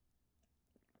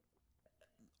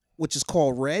 which is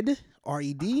called Red,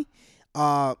 R-E-D.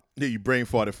 Yeah, you brain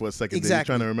farted for a second. Exactly. There. You're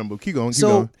trying to remember. Keep going.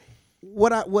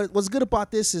 What's good about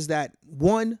this is that,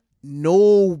 one,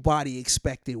 nobody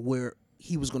expected where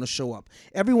he was going to show up.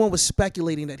 Everyone was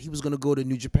speculating that he was going to go to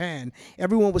New Japan.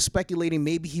 Everyone was speculating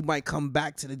maybe he might come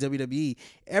back to the WWE.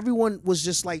 Everyone was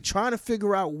just like trying to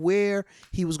figure out where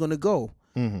he was going to go.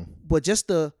 But just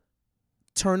to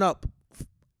turn up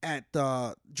at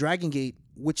Dragon Gate,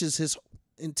 which is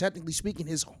technically speaking,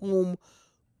 his home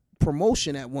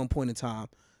promotion at one point in time,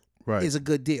 is a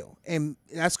good deal. And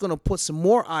that's going to put some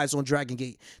more eyes on Dragon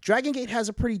Gate. Dragon Gate has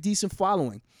a pretty decent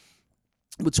following.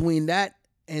 Between that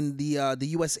and the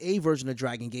USA version of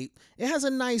Dragon Gate, it has a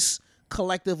nice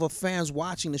collective of fans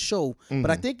watching the show.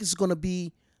 But I think there's going to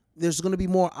be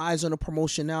more eyes on the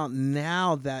promotion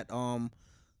now that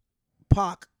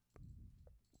Pac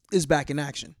is back in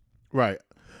action. Right.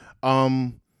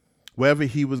 Wherever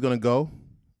he was going to go,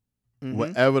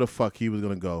 wherever the fuck he was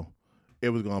going to go, it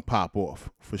was going to pop off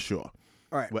for sure.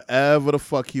 All right. Wherever the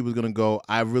fuck he was going to go,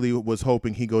 I really was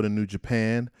hoping he'd go to New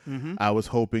Japan. I was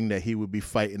hoping that he would be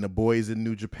fighting the boys in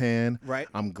New Japan. Right.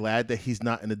 I'm glad that he's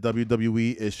not in the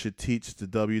WWE. It should teach the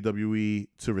WWE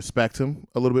to respect him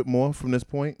a little bit more from this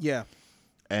point. Yeah.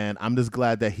 And I'm just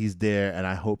glad that he's there, and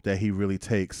I hope that he really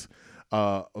takes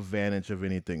advantage of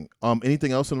anything.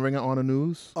 Anything else in Ring of Honor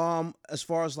news? As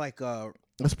far as like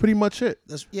that's pretty much it.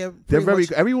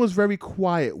 Everyone's very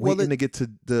quiet, waiting to get to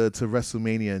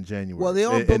WrestleMania in January. Well, they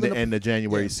are building in the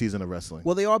January season of wrestling.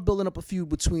 Well, they are building up a feud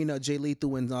between Jay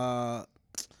Lethal and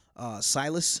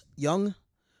Silas Young.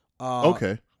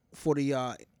 For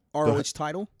the ROH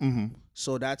title.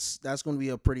 So that's going to be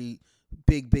a pretty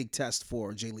big test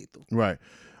for Jay Lethal. Right.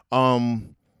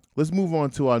 Let's move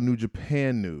on to our New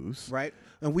Japan news. Right.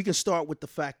 And we can start with the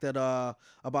fact that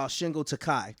about Shingo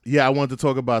Takai. Yeah, I wanted to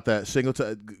talk about that.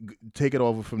 Shingo, take it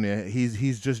over from there.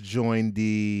 He's just joined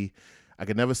the, I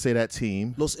can never say that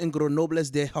team. Los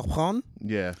Ingobernables de Japón.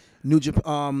 Yeah. New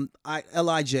Japan.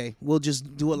 LIJ. We'll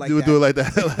just do it like that. Do it like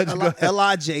that.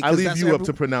 LIJ. I leave you up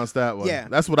to pronounce that one. Yeah.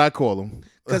 That's what I call them.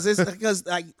 Because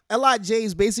like LIJ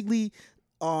is basically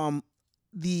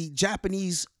the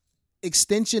Japanese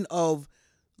extension of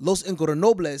Los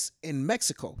Ingobernables in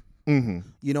Mexico.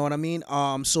 You know what I mean?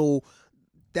 So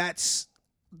that's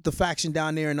the faction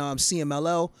down there in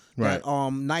CMLL that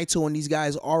Naito and these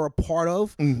guys are a part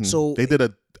of. So they did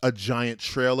a giant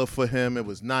trailer for him. It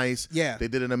was nice. Yeah. They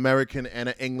did an American and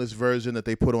an English version that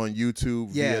they put on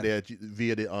YouTube via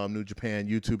the New Japan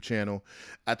YouTube channel.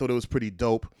 I thought it was pretty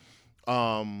dope.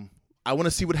 I want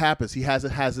to see what happens. He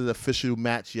hasn't had his official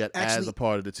match yet as a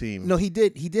part of the team. No, he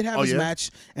did. He did have his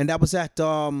match, and that was at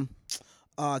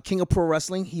King of Pro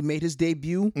Wrestling. He made his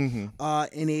debut in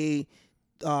a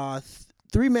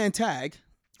 3-man tag.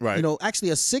 Right. You know, actually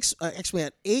an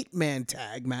 8-man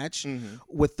tag match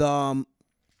with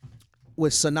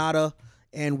Sonata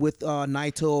and with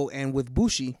Naito and with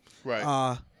Bushi.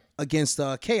 Right. Against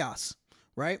Chaos.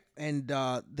 Right. And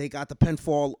they got the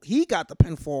pinfall. He got the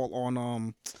pinfall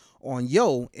on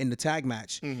Yo in the tag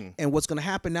match. And what's going to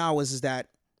happen now is that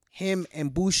him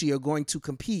and Bushi are going to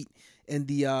compete in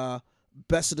the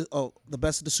best of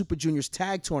the Super Juniors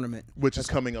tag tournament, which is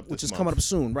coming up. Coming up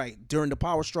soon, right during the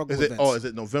Power Struggle. Is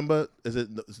it November? Is it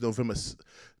November?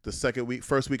 The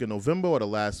first week of November, or the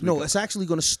last week? No, it's actually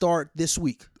going to start this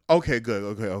week. Okay, good.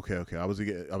 Okay. I was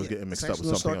getting mixed up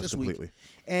with something else completely.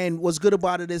 And what's good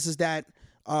about it is that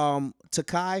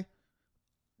Takai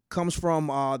comes from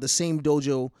the same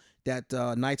dojo that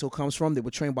Naito comes from. They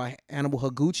were trained by Hannibal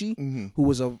Higuchi, who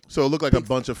was a So it looked like a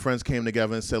bunch of friends came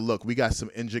together and said, look, we got some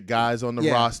injured guys on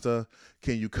the roster.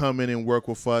 Can you come in and work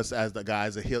with us as the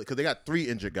guys are healed? Because they got 3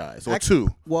 injured guys, or 2.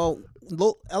 Well,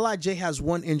 LIJ has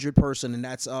 1 injured person, and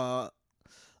that's Himoto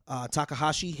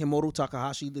Takahashi,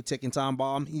 the ticking time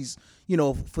bomb. He's,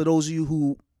 for those of you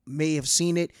who may have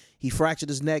seen it, he fractured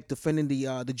his neck defending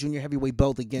the junior heavyweight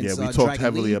belt against we talked Dragon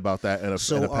heavily Lee. about that in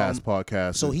a past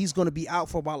podcast. So he's going to be out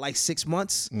for about like 6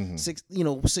 months, 6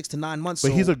 to 9 months.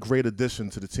 But he's a great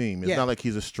addition to the team. It's not like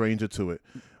he's a stranger to it.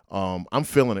 I'm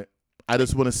feeling it. I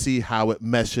just want to see how it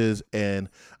meshes, and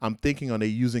I'm thinking, are they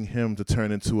using him to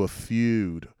turn into a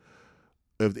feud?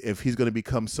 If he's going to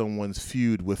become someone's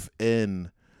feud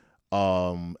within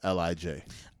LIJ.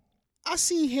 I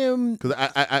see him because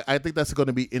I think that's going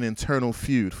to be an internal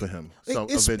feud for him. So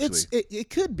eventually, it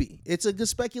could be. It's a good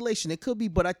speculation. It could be,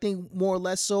 but I think more or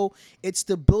less so, it's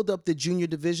to build up the junior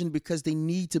division because they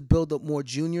need to build up more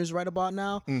juniors right about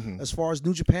now. As far as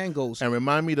New Japan goes, and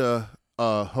remind me to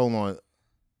hold on.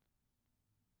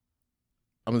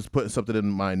 I'm just putting something in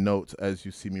my notes as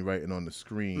you see me writing on the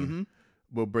screen.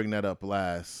 We'll bring that up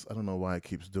last. I don't know why it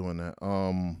keeps doing that.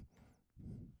 I'm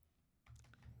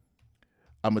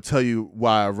going to tell you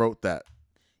why I wrote that.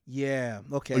 Yeah,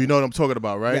 okay. You know what I'm talking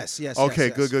about, right? Yes.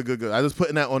 Okay, yes. Good. I was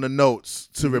putting that on the notes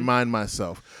to remind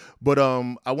myself. But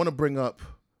I want to bring up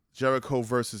Jericho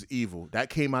versus Evil. That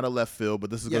came out of left field, but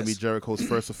this is going to be Jericho's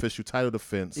first official title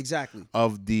defense. Exactly.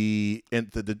 Of the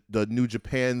New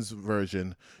Japan's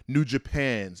version, New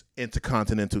Japan's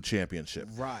Intercontinental Championship.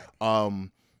 Right.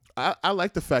 I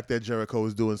like the fact that Jericho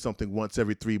is doing something once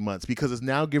every 3 months because it's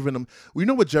now giving them. We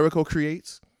know what Jericho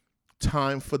creates.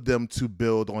 Time for them to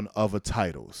build on other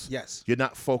titles. Yes. You're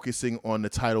not focusing on the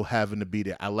title having to be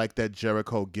there. I like that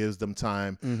Jericho gives them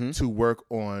time to work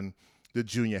on the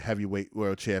Junior Heavyweight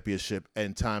World Championship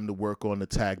and time to work on the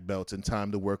tag belts and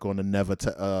time to work on the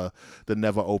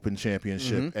Never Open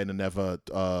Championship and the Never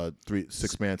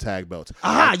 6-man tag belts.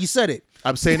 You said it.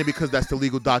 I'm saying it because that's the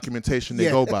legal documentation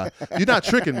they go by. You're not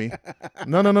tricking me.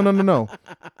 No.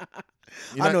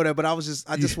 I know that, but I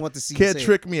just want to see. Can't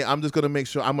trick me. I'm just gonna make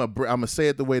sure I'm gonna say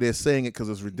it the way they're saying it because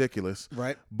it's ridiculous.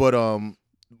 Right. But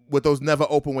with those Never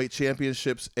Open Weight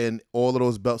Championships and all of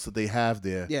those belts that they have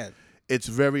there, it's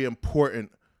very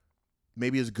important.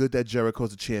 Maybe it's good that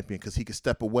Jericho's a champion because he can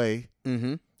step away,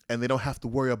 and they don't have to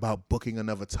worry about booking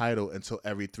another title until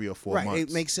every 3 or 4 months. Right.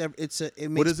 It makes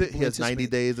what is it? He has 90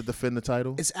 days to defend the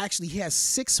title. It's actually he has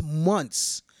 6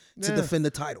 months to defend the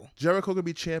title. Jericho could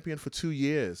be champion for 2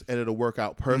 years, and it'll work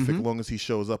out perfect long as he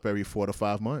shows up every 4 to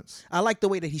 5 months. I like the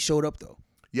way that he showed up, though.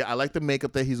 Yeah, I like the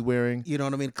makeup that he's wearing. You know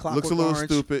what I mean? Clockwork Looks a little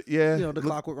orange, stupid. Yeah. The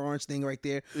Clockwork Orange thing right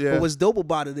there. Yeah. But what's dope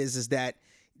about it is that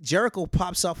Jericho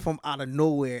pops up from out of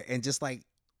nowhere and just like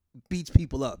beats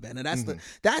people up, man. And that's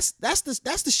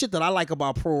the shit that I like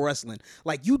about pro wrestling.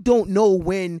 Like, you don't know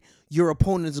when your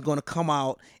opponents are gonna come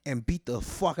out and beat the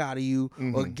fuck out of you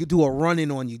or do a run-in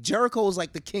on you. Jericho is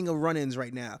like the king of run-ins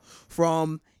right now.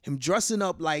 From him dressing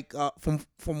up like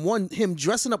him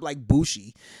dressing up like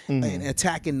Bushi and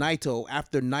attacking Naito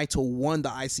after Naito won the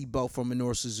IC belt from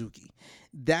Minoru Suzuki.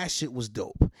 That shit was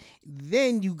dope.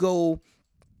 Then you go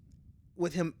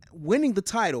with him winning the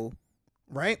title,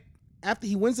 right? After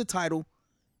he wins the title,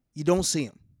 you don't see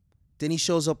him. Then he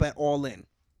shows up at All In.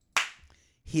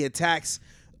 He attacks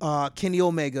Kenny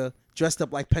Omega dressed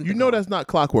up like Pentagon. You know that's not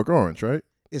Clockwork Orange, right?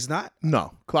 It's not?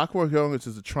 No. Clockwork Orange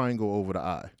is a triangle over the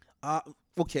eye.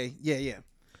 Okay, yeah.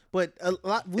 But a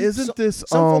lot. Isn't this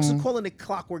some folks are calling it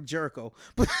Clockwork Jericho?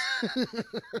 But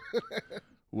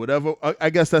whatever.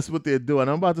 I guess that's what they're doing.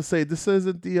 I'm about to say this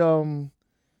isn't the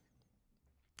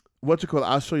what you call it?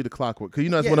 I'll show you the Clockwork because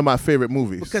it's one of my favorite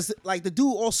movies. Because like the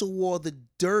dude also wore the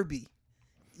derby,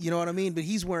 you know what I mean? But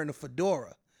he's wearing a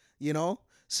fedora, you know.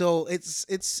 So it's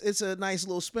a nice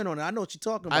little spin on it. I know what you're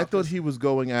talking about. I thought he was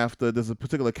going after. There's a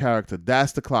particular character.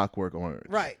 That's the Clockwork Orange.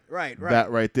 Right. That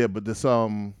right there. But this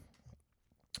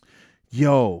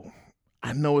yo,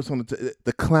 I know it's on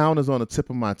the clown is on the tip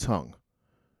of my tongue.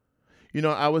 You know,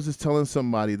 I was just telling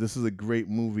somebody this is a great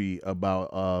movie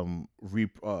about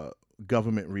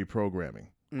government reprogramming.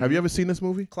 Have you ever seen this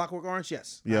movie? Clockwork Orange,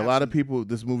 yes. Yeah, a lot of people,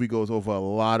 this movie goes over a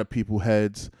lot of people's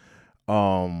heads.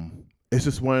 It's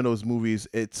just one of those movies,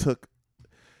 it took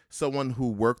someone who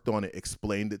worked on it,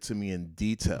 explained it to me in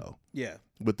detail. Yeah.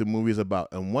 What the movie is about.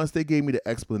 And once they gave me the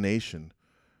explanation,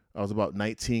 I was about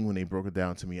 19 when they broke it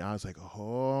down to me. I was like,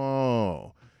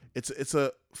 oh. It's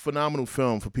a phenomenal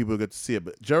film for people to get to see it.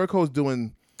 But Jericho's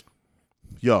doing,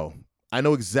 I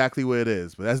know exactly where it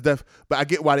is, but but I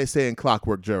get why they're saying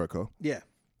Clockwork Jericho. Yeah.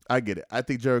 I get it. I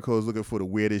think Jericho is looking for the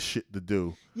weirdest shit to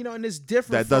do. You know, and it's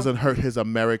different. That doesn't hurt his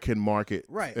American market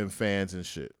Right. and fans and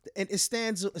shit. And it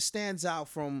stands out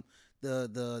from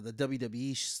the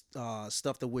WWE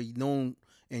stuff that we're known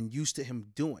and used to him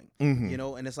doing. You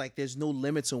know, and it's like there's no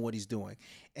limits on what he's doing.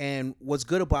 And what's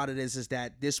good about it is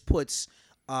that this puts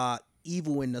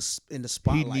Evil in the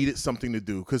spotlight. He needed something to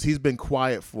do because he's been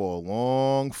quiet for a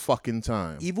long fucking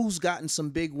time. Evil's gotten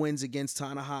some big wins against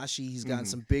Tanahashi. He's gotten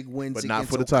some big wins But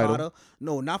against not for the Okada. title.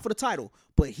 No, not for the title.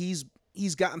 But he's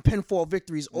gotten pinfall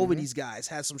victories over these guys.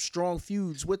 Had some strong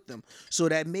feuds with them. So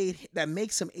that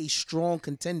makes him a strong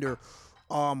contender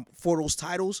for those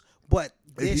titles. But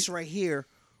this right here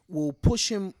will push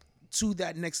him to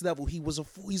that next level. He's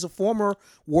a former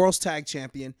World's Tag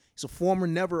Champion. He's a former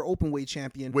never Openweight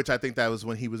champion. Which I think that was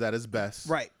when he was at his best.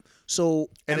 Right. So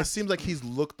and it seems like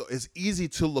it's easy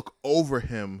to look over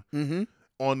him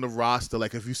on the roster.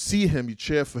 Like if you see him, you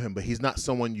cheer for him, but he's not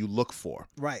someone you look for.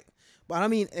 Right. But I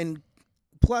mean, and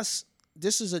plus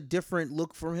this is a different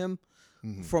look for him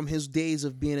from his days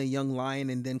of being a young lion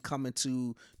and then coming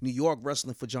to New York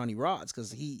wrestling for Johnny Rodz,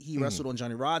 because he wrestled on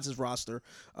Johnny Rodz' roster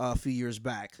a few years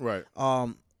back. Right.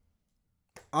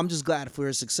 I'm just glad for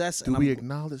his success. Do we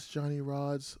acknowledge Johnny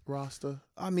Rodz' roster?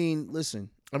 I mean, listen.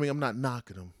 I mean, I'm not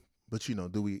knocking him, but you know,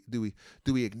 do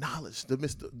we acknowledge the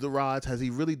Rodz? Has he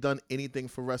really done anything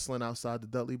for wrestling outside the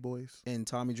Dudley Boys? And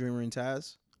Tommy Dreamer and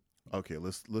Taz? Okay,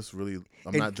 let's really.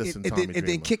 I'm not dissing Tommy Dreamer. And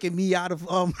then kicking me out of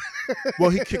Well,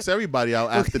 he kicks everybody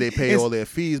out after they pay all their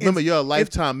fees. Remember, you're a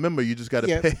lifetime member. You just got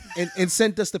to pay. And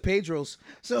sent us to Pedro's.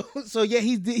 So yeah,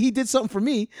 he did something for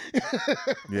me.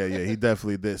 yeah, he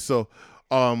definitely did. So,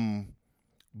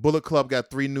 Bullet Club got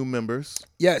 3 new members.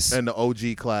 Yes. And the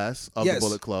OG class of the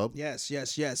Bullet Club. Yes.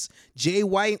 Jay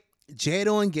White,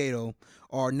 Jado, and Gato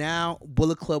are now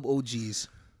Bullet Club OGs.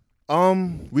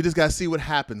 We just got to see what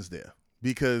happens there,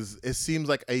 because it seems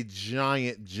like a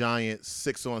giant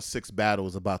 6-on-6 battle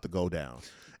is about to go down.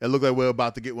 It looked like we're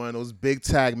about to get one of those big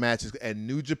tag matches. And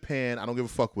New Japan, I don't give a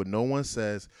fuck what no one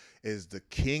says, is the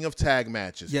king of tag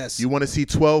matches. Yes. You want to see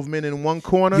 12 men in one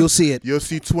corner? You'll see it. You'll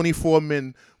see 24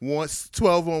 men,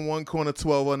 12 on one corner,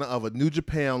 12 on the other. New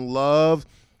Japan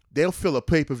they'll fill a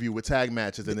pay-per-view with tag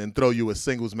matches and then throw you a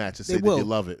singles match and say that you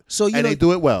love it. So they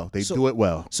do it well. They do it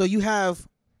well. So you have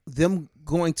them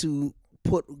going to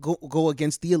go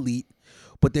against the Elite,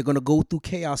 but they're going to go through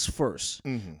Chaos first,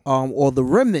 or the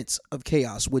remnants of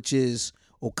Chaos, which is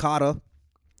Okada,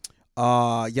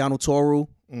 Yano Toru,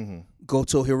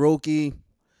 Goto Hiroki,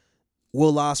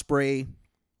 Will Ospreay,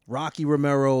 Rocky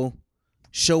Romero,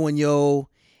 Sho and Yo,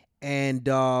 and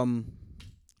damn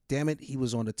it, he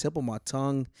was on the tip of my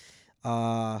tongue,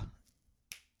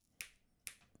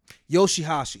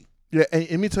 Yoshihashi. Yeah, and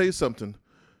let me tell you something.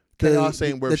 Chaos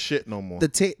ain't worth shit no more.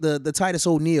 The Titus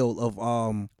O'Neil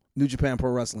of New Japan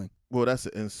Pro Wrestling. Well, that's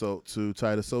an insult to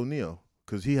Titus O'Neil,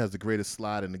 because he has the greatest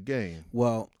slide in the game.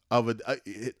 Well, other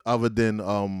than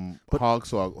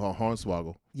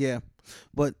Hornswoggle. Yeah,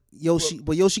 but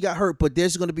Yoshi got hurt. But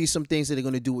there's going to be some things that they're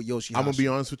going to do with Yoshi. I'm gonna be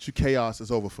honest with you. Chaos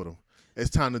is over for them. It's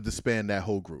time to disband that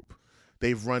whole group.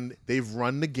 They've run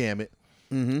the gamut,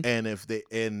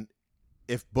 and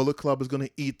if Bullet Club is going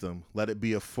to eat them, let it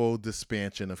be a full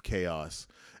dispansion of Chaos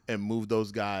and move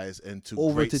those guys into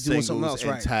great singles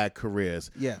and tag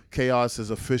careers. Yeah, Chaos is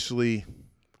officially.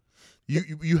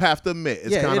 You have to admit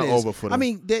it's kind of over for them. I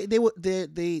mean, they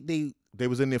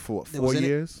was in there for what, 4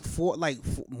 years?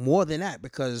 More than that,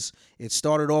 because it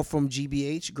started off from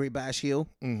GBH, Great Bash Heel.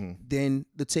 Then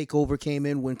the takeover came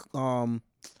in when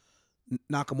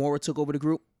Nakamura took over the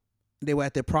group. They were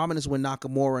at their prominence when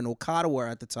Nakamura and Okada were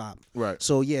at the top. Right.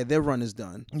 So yeah, their run is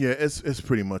done. Yeah, it's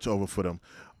pretty much over for them.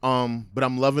 But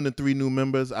I'm loving the 3 new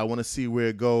members. I want to see where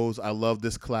it goes. I love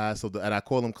this class and I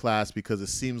call them class because it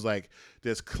seems like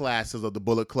there's classes of the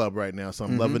Bullet Club right now. So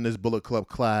I'm loving this Bullet Club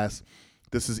class.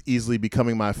 This is easily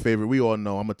becoming my favorite. We all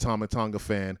know I'm a Tama Tonga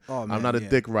fan. Oh, man, I'm not a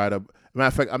dick rider. Matter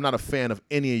of fact, I'm not a fan of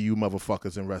any of you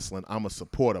motherfuckers in wrestling. I'm a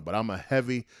supporter, but I'm a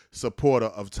heavy supporter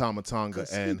of Tama Tonga.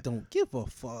 And he don't give a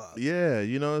fuck. Yeah,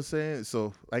 you know what I'm saying?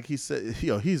 So, like he said,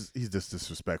 he's just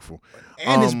disrespectful.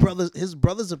 And his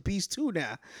brother's a beast too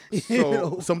now.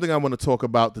 So something I want to talk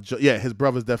about. His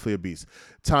brother's definitely a beast.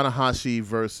 Tanahashi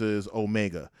versus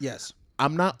Omega. Yes.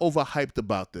 I'm not overhyped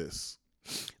about this,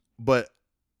 but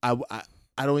I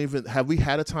don't even have we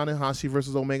had a Tanahashi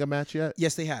versus Omega match yet?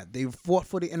 Yes, they had. They fought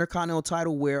for the Intercontinental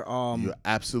title where you're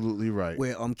absolutely right.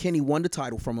 Where Kenny won the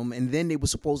title from him, and then they were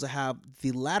supposed to have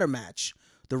the ladder match,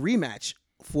 the rematch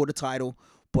for the title,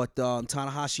 but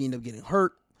Tanahashi ended up getting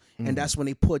hurt, and that's when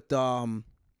they put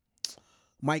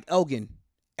Mike Elgin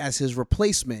as his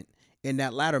replacement in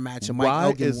that ladder match, and Why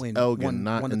Elgin is Elgin won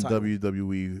not the in title.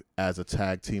 WWE as a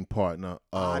tag team partner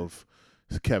of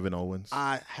Kevin Owens?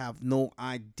 I have no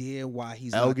idea why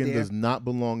he's Elgin not there. does not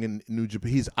belong in New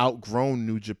Japan. He's outgrown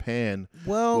New Japan.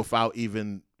 Well, without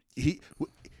even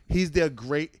he's their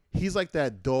great. He's like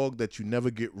that dog that you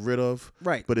never get rid of.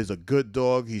 Right. But is a good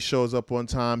dog. He shows up on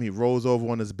time. He rolls over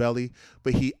on his belly.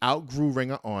 But he outgrew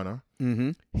Ring of Honor.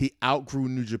 Mm-hmm. He outgrew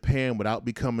New Japan without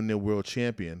becoming their world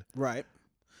champion. Right.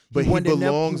 But he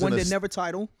belongs. He won the Never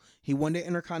title. He won the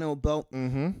Intercontinental belt.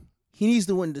 Mm-hmm. He needs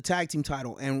to win the tag team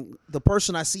title, and the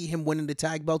person I see him winning the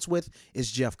tag belts with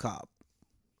is Jeff Cobb.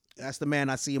 That's the man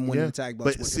I see him winning the tag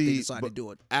belts with. If they decide to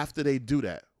do it. After they do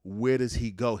that, where does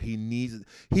he go?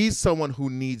 He's someone who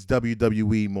needs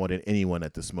WWE more than anyone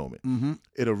at this moment. Mm-hmm.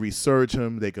 It'll resurge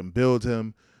him. They can build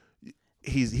him.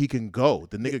 He can go.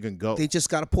 The nigga can go. They just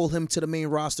got to pull him to the main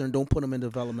roster and don't put him in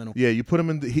developmental. Yeah, you put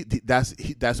him in.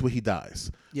 That's where he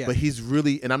dies. Yeah. But he's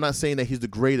really, and I'm not saying that he's the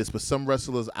greatest, but some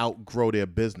wrestlers outgrow their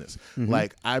business. Mm-hmm.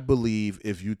 Like I believe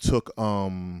if you took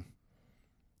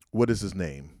what is his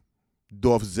name,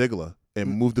 Dolph Ziggler, and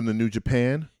moved him to New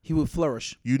Japan, he would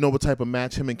flourish. You know what type of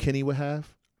match him and Kenny would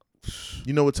have?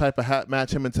 You know what type of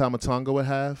match him and Tama Tonga would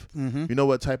have? Mm-hmm. You know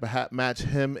what type of match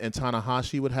him and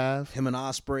Tanahashi would have? Him and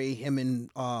Ospreay, him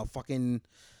and fucking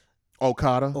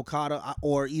Okada,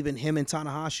 or even him and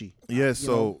Tanahashi. Yeah,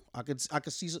 so I could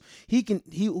see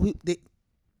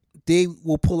they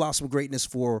will pull out some greatness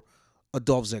for a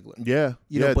Dolph Ziggler. Yeah,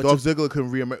 Dolph Ziggler can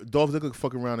Dolph Ziggler can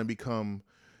fuck around and become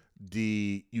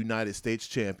the United States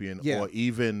champion or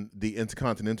even the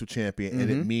Intercontinental champion, and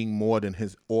it mean more than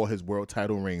his world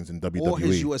title reigns in WWE or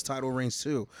his U.S. title reigns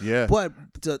too. Yeah, but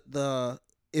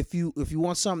if you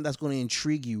want something that's going to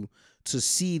intrigue you to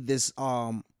see this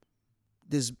the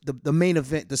main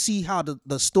event, to see how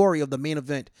the story of the main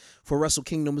event for Wrestle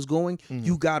Kingdom is going,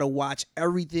 you got to watch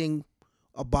everything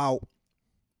about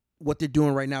what they're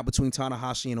doing right now between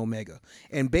Tanahashi and Omega.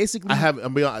 And basically,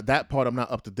 that part I'm not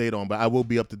up to date on, but I will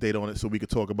be up to date on it so we could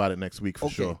talk about it next week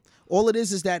for sure. All it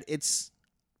is that it's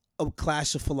a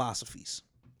clash of philosophies.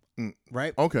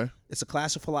 Right? Okay. It's a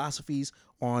clash of philosophies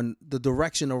on the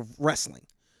direction of wrestling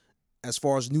as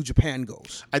far as New Japan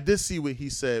goes. I did see what he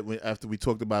said after we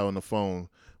talked about it on the phone,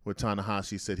 where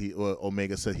Tanahashi said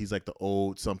Omega said he's like the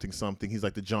old something. He's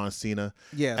like the John Cena.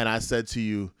 Yeah. And I said to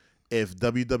you, if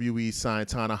WWE signed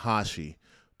Tanahashi,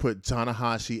 put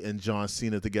Tanahashi and John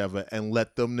Cena together and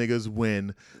let them niggas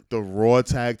win the Raw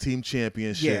Tag Team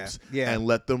Championships and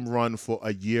let them run for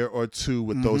a year or two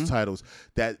with those titles,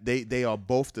 that they are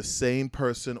both the same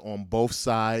person on both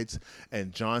sides,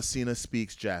 and John Cena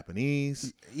speaks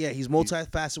Japanese. Yeah, he's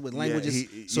multifaceted with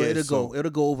languages,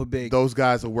 it'll go over big. Those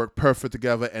guys will work perfect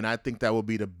together, and I think that will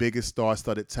be the biggest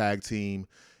star-studded tag team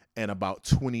in about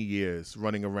 20 years,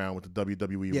 running around with the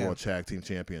WWE Raw Tag Team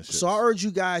Championship. So I urge you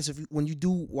guys, when you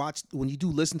do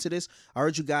listen to this, I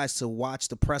urge you guys to watch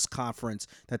the press conference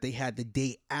that they had the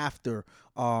day after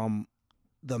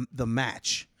the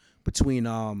match between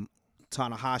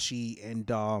Tanahashi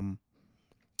and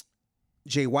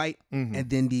Jay White, and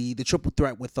then the triple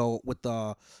threat with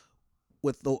the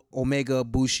Omega,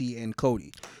 Bushi, and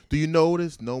Cody. Do you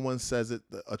notice no one says it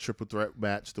a triple threat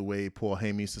match the way Paul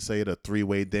Heyman used to say it, a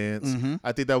three-way dance?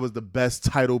 I think that was the best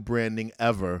title branding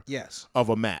ever of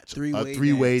a match. A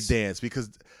three-way dance. Because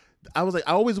I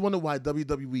always wondered why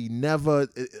WWE never,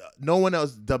 no one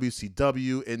else,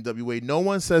 WCW, NWA, no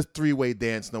one says three-way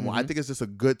dance no more. I think it's just a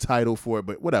good title for it,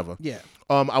 but whatever. Yeah.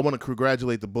 I want to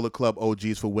congratulate the Bullet Club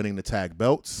OGs for winning the tag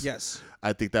belts. Yes.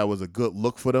 I think that was a good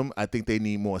look for them. I think they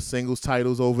need more singles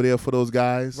titles over there for those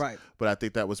guys. Right. But I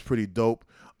think that was pretty dope.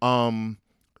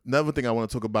 Another thing I want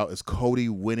to talk about is Cody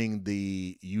winning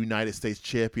the United States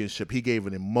Championship. He gave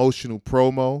an emotional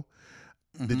promo.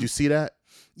 Did you see that?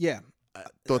 Yeah. I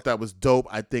thought that was dope.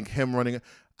 I think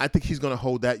he's going to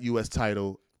hold that U.S.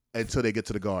 title until they get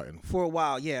to the Garden. For a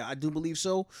while, yeah, I do believe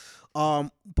so. But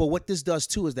what this does,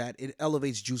 too, is that it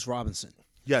elevates Juice Robinson.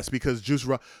 Yes, because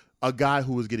a guy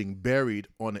who was getting buried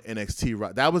on the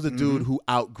NXT, that was a dude who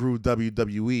outgrew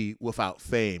WWE without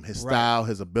fame. His style,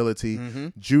 his ability.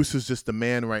 Juice is just the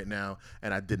man right now,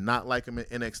 and I did not like him in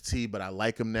NXT, but I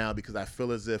like him now because I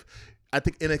feel as if I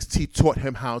think NXT taught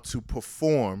him how to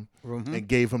perform and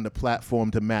gave him the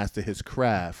platform to master his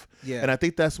craft. Yeah. And I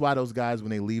think that's why those guys, when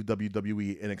they leave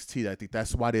WWE, NXT, I think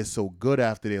that's why they're so good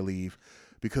after they leave,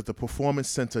 because the Performance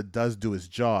Center does do its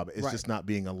job. It's just not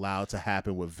being allowed to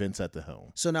happen with Vince at the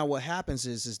helm. So now what happens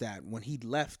is that when he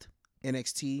left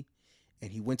NXT and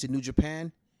he went to New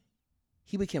Japan,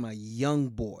 he became a young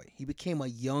boy. He became a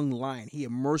young lion. He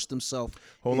immersed himself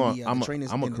I'm going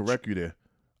to correct you there.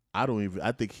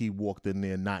 I think he walked in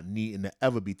there not needing to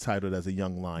ever be titled as a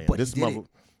young lion. But this he did it.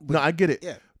 No, I get it.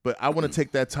 Yeah. But I want to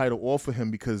take that title off of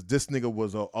him because this nigga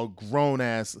was a grown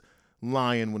ass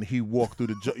lion when he walked through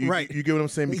the Right. You get what I'm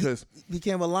saying? Because he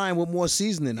became a lion with more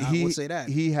seasoning. I would say that.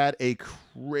 He had a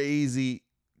crazy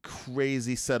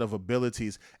set of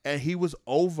abilities, and he was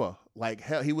over like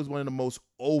hell. He was one of the most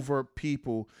over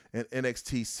people in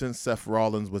NXT since Seth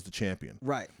Rollins was the champion.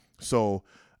 Right. So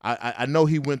I know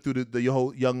he went through the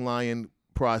whole young lion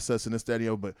process and this, that, and the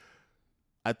other, but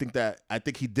I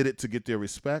think he did it to get their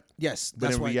respect. Yes,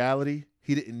 but in reality,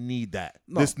 he didn't need that.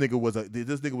 No. This nigga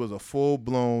was a full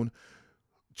blown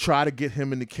try to get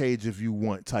him in the cage if you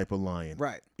want type of lion.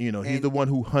 Right. You know, he's the one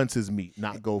who hunts his meat,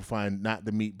 not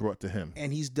the meat brought to him.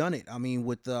 And he's done it. I mean,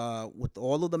 with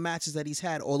all of the matches that he's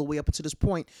had all the way up until this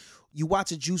point, you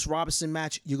watch a Juice Robinson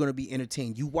match, you're going to be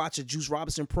entertained. You watch a Juice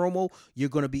Robinson promo, you're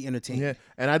going to be entertained. Yeah,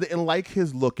 and I didn't like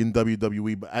his look in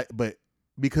WWE, but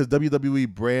because WWE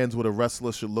brands what a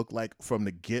wrestler should look like from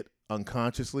the get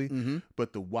unconsciously,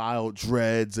 but the wild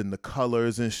dreads and the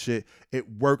colors and shit,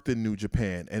 it worked in New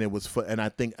Japan, and it was and I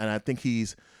think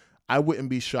I wouldn't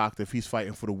be shocked if he's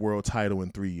fighting for the world title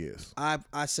in 3 years.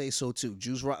 I say so too.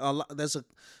 There's a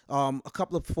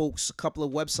couple of folks, a couple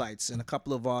of websites, and a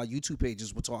couple of YouTube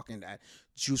pages were talking that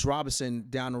Juice Robinson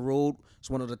down the road is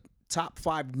one of the top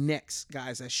 5 next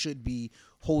guys that should be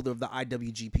holder of the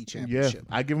IWGP Championship.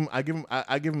 Yeah, I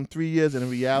give him 3 years, and in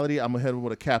reality, I'm ahead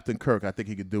with a Captain Kirk. I think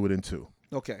he could do it in 2.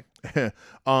 Okay.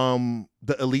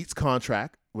 The Elite's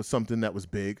contract was something that was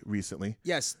big recently.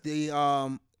 Yes,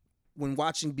 when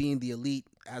watching Being the Elite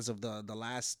as of the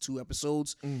last 2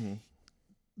 episodes,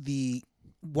 the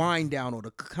wind down or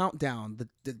the countdown,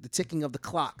 the ticking of the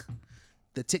clock,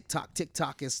 the tick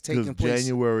tock is taking place.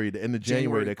 The end of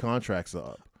January, their contracts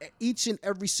are up. Each and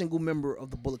every single member of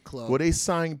the Bullet Club. Well, they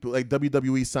sign, like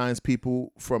WWE signs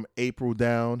people from April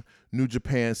down. New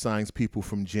Japan signs people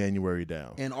from January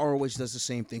down. And ROH does the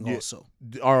same thing also.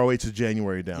 ROH is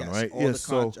January down, yes, right? All the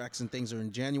contracts and things are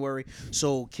in January.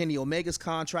 So Kenny Omega's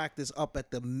contract is up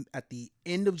at the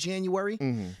end of January.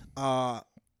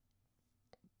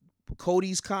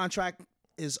 Cody's contract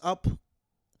is up.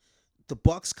 The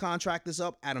Bucks contract is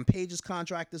up. Adam Page's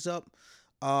contract is up.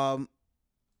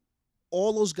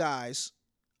 All those guys,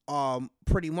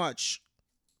 pretty much,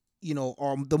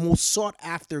 are the most sought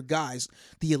after guys.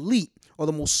 The Elite are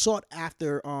the most sought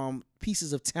after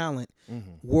pieces of talent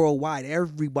worldwide.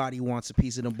 Everybody wants a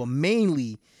piece of them, but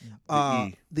mainly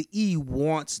the E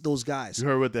wants those guys. You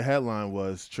heard what the headline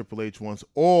was? Triple H wants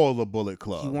all the Bullet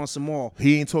Club. He wants them all.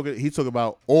 He talking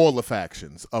about all the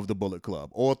factions of the Bullet Club,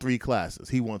 all 3 classes.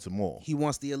 He wants them all. He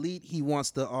wants the Elite. He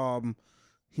wants the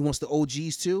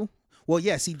OGs too. Well,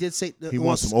 yes, he did say he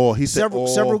wants them all. He said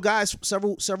several guys,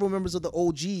 several members of the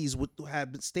OGs would have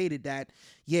stated that.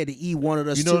 Yeah, the E wanted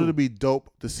us. It'd be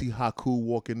dope to see Haku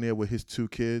walk in there with his 2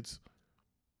 kids.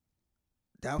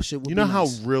 That shit would be how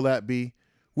nice. real that be?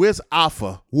 Where's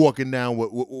Alpha walking down?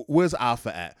 Where's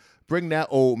Alpha at? Bring that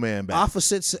old man back. Alpha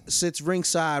sits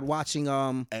ringside watching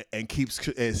and keeps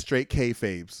straight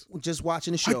kayfabes. Just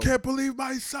watching the show. I can't believe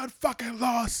my son fucking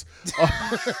lost.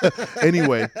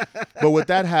 Anyway, but with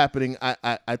that happening,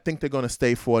 I think they're gonna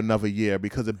stay for another year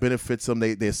because it benefits them.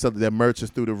 They're selling their merch is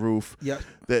through the roof. Yep.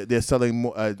 They're selling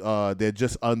more. They're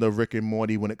just under Rick and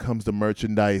Morty when it comes to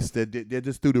merchandise. They're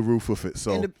just through the roof with it.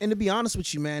 So and to be honest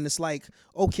with you, man, it's like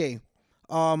okay.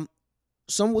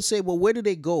 Some would say, well, where do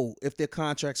they go if their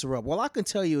contracts are up? Well, I can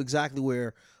tell you exactly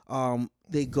where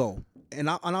they go, and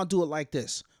I'll do it like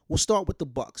this. We'll start with the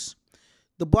Bucks.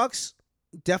 The Bucks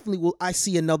definitely will. I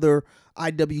see another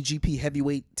IWGP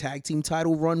Heavyweight Tag Team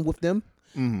title run with them.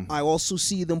 I also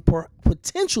see them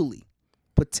potentially.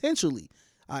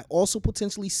 I also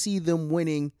potentially see them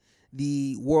winning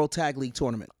the World Tag League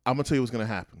tournament. I'm gonna tell you what's gonna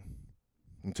happen.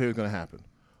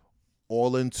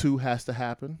 All In 2 has to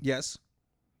happen. Yes.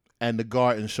 And the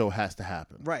Garden Show has to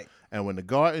happen. Right. And when the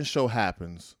Garden Show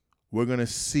happens, we're going to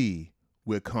see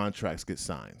where contracts get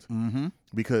signed.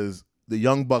 Because the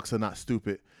Young Bucks are not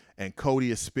stupid, and Cody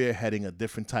is spearheading a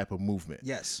different type of movement.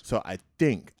 Yes. So I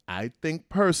think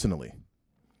personally,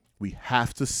 we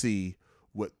have to see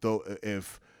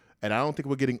and I don't think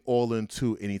we're getting All In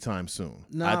 2 anytime soon.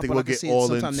 No, I think we'll get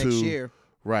All In 2 next year.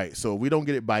 Right. So if we don't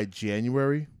get it by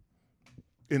January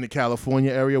in the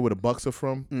California area where the Bucks are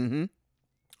from,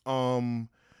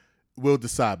 we'll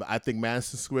decide. But I think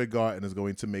Madison Square Garden is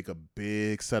going to make a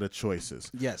big set of choices.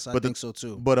 Yes, I think so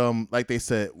too. But like they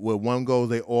said, where one goes,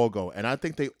 they all go. And I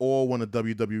think they all want a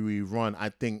WWE run. I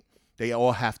think they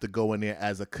all have to go in there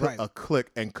as a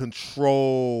clique and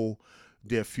control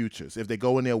their futures. If they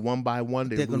go in there one by one,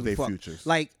 they lose their futures.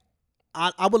 Like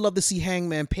I would love to see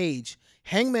Hangman Page.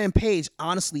 Hangman Page,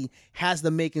 honestly, has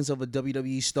the makings of a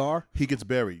WWE star. He gets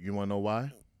buried. You want to know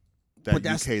why? That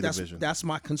UK division. That's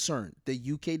my concern. The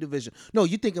UK division. No,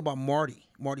 you think about Marty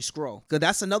Scurll, because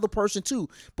that's another person too.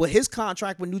 But his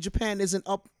contract with New Japan isn't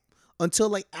up until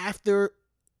like after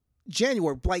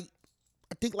January, like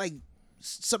I think like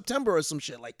September or some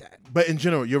shit like that. But in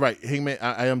general, you're right. Hangman,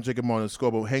 I am Jacob Martin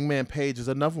Scurll, but Hangman Page is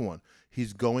another one.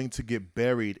 He's going to get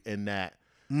buried in that.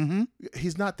 Mm-hmm.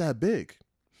 He's not that big.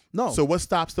 No. So what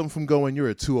stops them from going, you're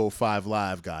a 205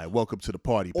 live guy. Welcome to the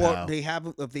party, pal. Or they have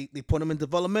him, if they put him in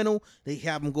developmental, they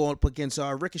have him going up against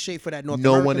Ricochet for that North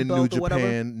No American one in belt New or whatever.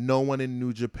 Japan, no one in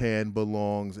New Japan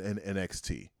belongs in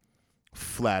NXT.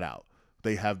 Flat out.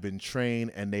 They have been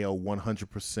trained and they are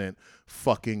 100%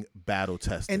 fucking battle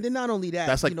tested. And then not only that,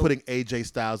 that's like putting AJ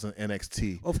Styles in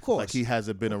NXT. Of course. Like he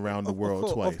hasn't been around the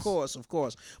world twice. Of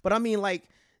course. But I mean, like,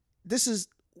 this is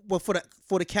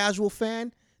for the casual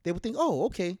fan, they would think, oh,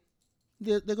 okay,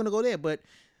 they're going to go there. But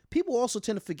people also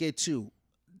tend to forget, too,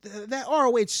 that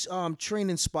ROH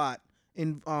training spot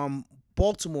in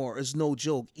Baltimore is no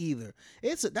joke either.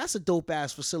 That's a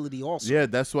dope-ass facility also. Yeah,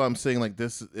 that's why I'm saying, like,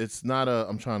 this, it's not a,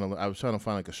 I was trying to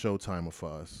find, like, a showtimer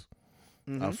for us.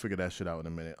 Mm-hmm. I'll figure that shit out in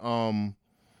a minute.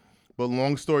 But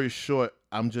long story short,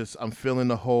 I'm feeling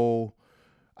the whole,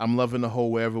 I'm loving the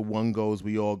whole wherever one goes,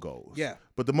 we all goes. Yeah.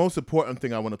 But the most important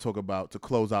thing I want to talk about to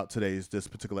close out today's this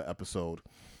particular episode,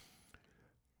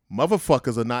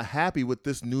 motherfuckers are not happy with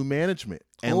this new management.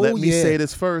 And let me say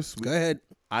this first. Go ahead.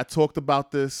 I talked about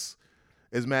this.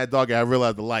 It's Mad Dog. I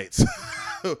realized the lights.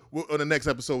 On the next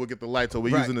episode, we'll get the lights. So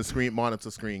we're using the monitor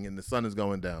screen, and the sun is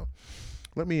going down.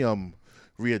 Let me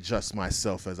readjust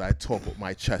myself as I talk with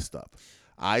my chest up.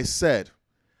 I said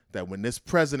that when this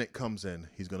president comes in,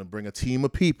 he's going to bring a team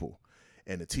of people,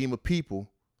 and the team of people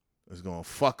is going to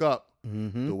fuck up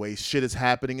the way shit is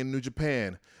happening in New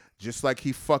Japan, just like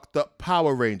he fucked up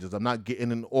Power Rangers. I'm not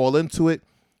getting all into it,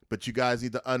 but you guys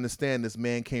need to understand this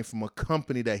man came from a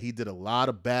company that he did a lot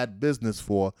of bad business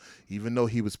for, even though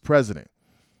he was president.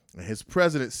 And his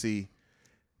presidency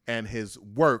and his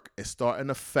work is starting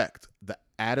to affect the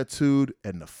attitude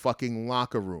and the fucking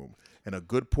locker room. And a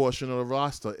good portion of the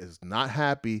roster is not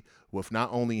happy with not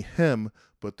only him,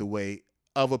 but the way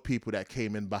other people that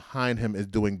came in behind him is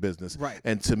doing business. Right.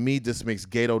 And to me, this makes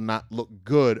Gato not look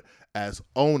good as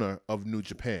owner of New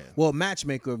Japan. Well,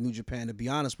 matchmaker of New Japan, to be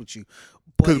honest with you.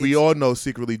 Because we all know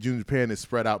secretly New Japan is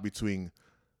spread out between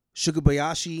Sugar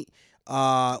Bayashi,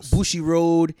 Bushi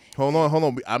Road. Hold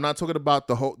on. I'm not talking about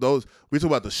those. We're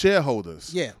talking about the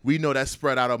shareholders. Yeah. We know that's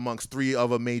spread out amongst three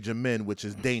other major men, which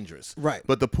is dangerous. Right.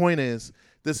 But the point is,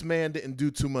 this man didn't do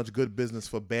too much good business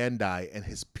for Bandai, and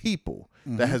his people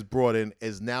that has brought in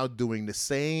is now doing the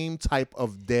same type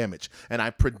of damage. And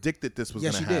I predicted this was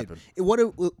going to happen. Did. What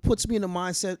it puts me in the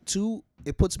mindset, too,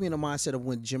 it puts me in the mindset of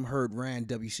when Jim Herd ran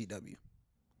WCW.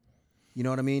 You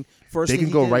know what I mean? First, they can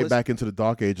go right back into the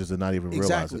dark ages and not even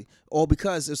realize it. Or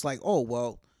because it's like, oh,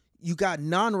 well, you got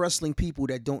non-wrestling people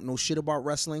that don't know shit about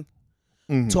wrestling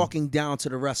talking down to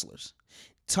the wrestlers.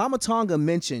 Tama Tonga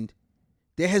mentioned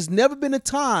there has never been a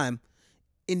time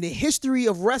in the history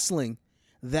of wrestling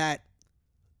that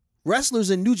wrestlers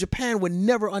in New Japan were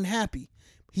never unhappy.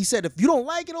 He said, if you don't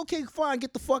like it, okay, fine,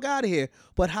 get the fuck out of here.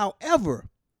 But however,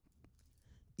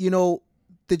 the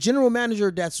general manager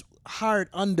that's hired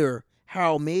under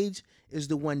Harold Mage is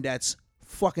the one that's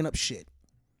fucking up shit.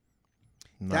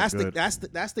 That's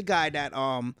the guy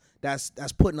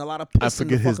that's putting a lot of piss in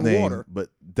the fucking water. But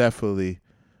definitely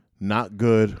not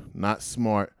good, not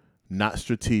smart, not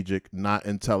strategic, not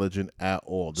intelligent at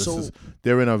all.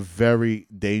 They're in a very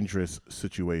dangerous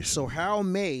situation. So Harold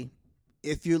May,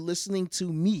 if you're listening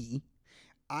to me,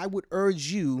 I would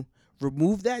urge you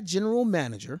remove that general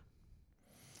manager.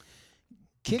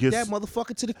 Kick that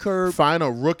motherfucker to the curb. Find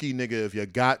a rookie nigga if you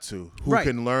got to, who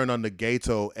can learn under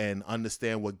Gato and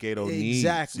understand what Gato needs.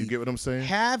 Exactly. You get what I'm saying?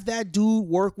 Have that dude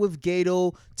work with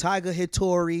Gato, Tiger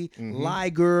Hattori,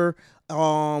 Liger,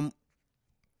 and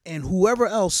whoever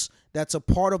else that's a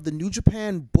part of the New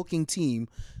Japan booking team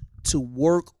to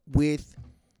work with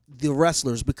the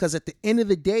wrestlers. Because at the end of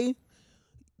the day,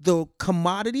 the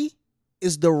commodity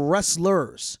is the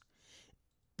wrestlers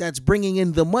that's bringing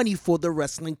in the money for the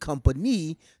wrestling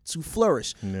company to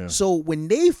flourish. Yeah. So when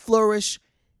they flourish,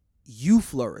 you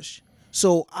flourish.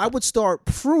 So I would start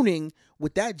pruning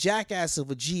with that jackass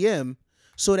of a GM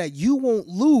so that you won't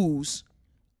lose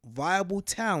viable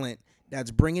talent that's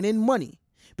bringing in money.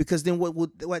 Because then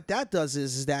what that does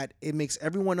is that it makes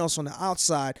everyone else on the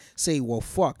outside say, well,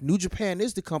 fuck, New Japan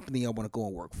is the company I want to go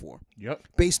and work for. Yep.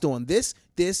 Based on this,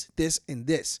 and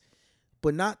this.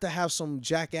 But not to have some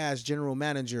jackass general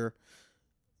manager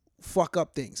fuck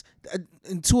up things.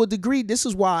 And to a degree, this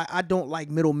is why I don't like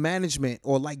middle management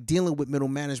or like dealing with middle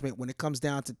management when it comes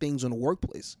down to things in the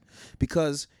workplace.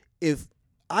 Because if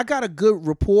I got a good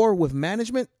rapport with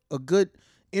management, a good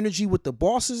energy with the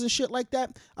bosses and shit like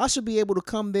that, I should be able to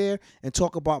come there and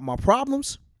talk about my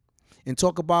problems and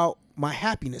talk about my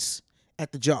happiness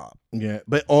at the job. Yeah,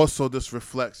 but also this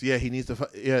reflects, he needs to,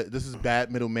 this is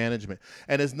bad middle management.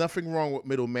 And there's nothing wrong with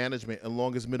middle management as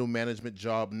long as middle management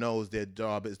job knows their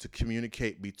job is to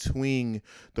communicate between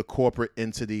the corporate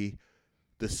entity,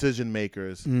 decision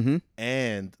makers,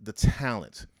 and the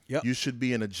talent. Yep. You should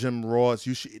be in a Jim Ross.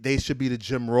 They should be the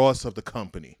Jim Ross of the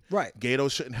company. Right. Gato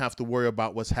shouldn't have to worry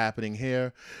about what's happening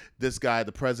here. This guy,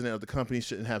 the president of the company,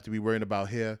 shouldn't have to be worrying about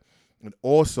here. And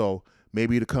also,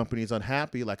 maybe the company is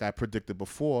unhappy, like I predicted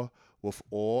before, with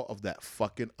all of that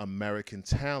fucking American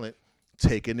talent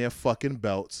taking their fucking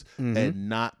belts and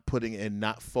not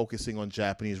focusing on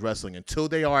Japanese wrestling. Until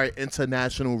they are an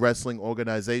international wrestling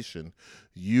organization,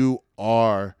 you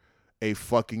are a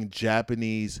fucking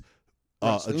Japanese,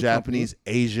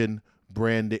 Asian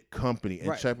branded company.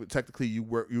 And technically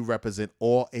you represent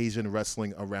all Asian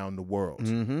wrestling around the world.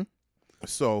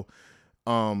 So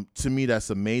to me, that's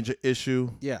a major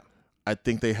issue. Yeah. I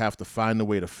think they have to find a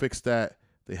way to fix that.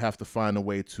 They have to find a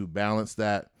way to balance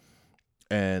that.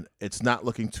 And it's not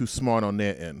looking too smart on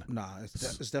their end. Nah,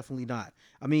 it's definitely not.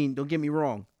 I mean, don't get me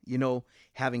wrong. You know,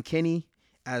 having Kenny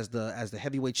as the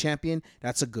heavyweight champion,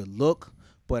 that's a good look.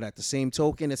 But at the same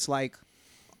token, it's like,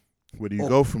 where do you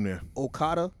go from there?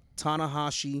 Okada,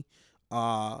 Tanahashi,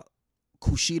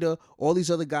 Kushida, all these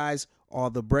other guys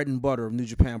are the bread and butter of New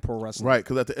Japan Pro Wrestling. Right,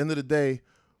 because at the end of the day,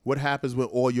 what happens when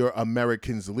all your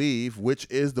Americans leave, which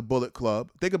is the Bullet Club?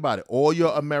 Think about it. All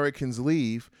your Americans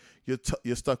leave,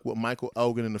 you're stuck with Michael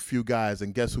Elgin and a few guys,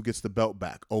 and guess who gets the belt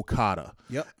back? Okada.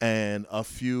 Yep. And a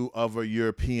few other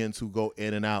Europeans who go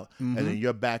in and out. And then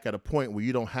you're back at a point where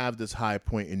you don't have this high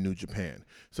point in New Japan.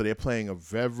 So they're playing a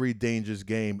very dangerous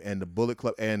game, and the Bullet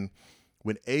Club, and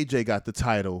when AJ got the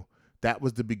title, that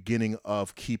was the beginning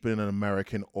of keeping an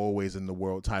American always in the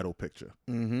world title picture.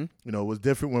 You know, it was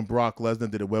different when Brock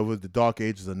Lesnar did it, whether it was the Dark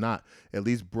Ages or not. At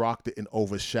least Brock didn't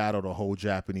overshadow the whole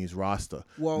Japanese roster.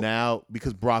 Well, now,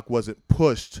 because Brock wasn't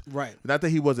pushed, right? Not that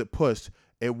he wasn't pushed,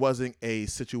 it wasn't a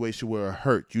situation where it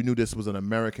hurt. You knew this was an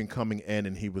American coming in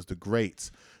and he was the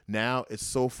greats. Now it's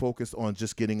so focused on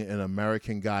just getting an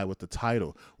American guy with the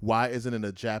title. Why isn't it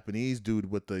a Japanese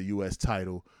dude with the U.S.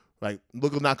 title? Like,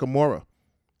 look at Nakamura.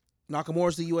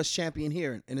 Nakamura's the U.S. champion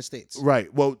here in the States.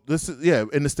 Right. Well, this is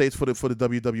in the States for the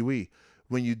WWE.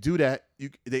 When you do that,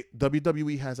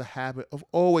 WWE has a habit of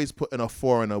always putting a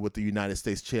foreigner with the United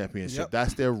States Championship. Yep.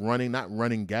 That's their not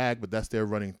running gag, but that's their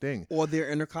running thing. Or their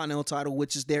Intercontinental title,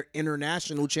 which is their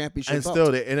international championship. And still,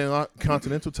 the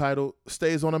Intercontinental title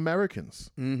stays on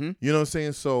Americans. You know what I'm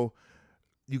saying? So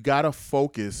you got to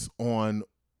focus on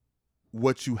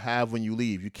what you have when you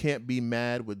leave. You can't be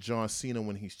mad with John Cena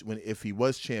if he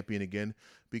was champion again,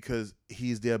 because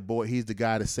he's their boy. He's the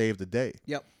guy to save the day.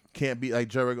 Yep. Can't be like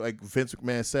Jericho, like Vince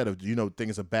McMahon said,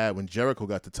 things are bad when Jericho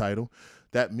got the title.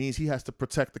 That means he has to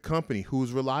protect the company.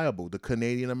 Who's reliable? The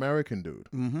Canadian American dude.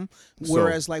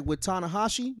 Whereas, like with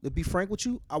Tanahashi, to be frank with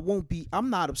you, I'm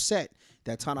not upset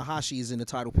that Tanahashi is in the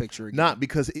title picture again. Not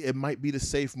because it might be the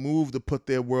safe move to put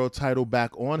their world title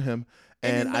back on him.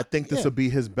 And I think this will be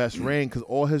his best reign, because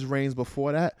all his reigns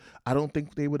before that, I don't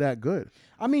think they were that good.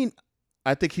 I mean,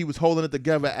 I think he was holding it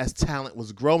together as talent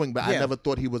was growing, but I never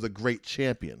thought he was a great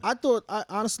champion. I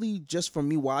honestly, just from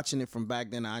me watching it from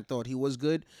back then, I thought he was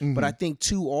good. But I think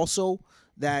too also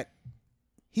that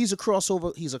he's a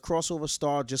crossover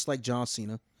star just like John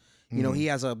Cena. You know, he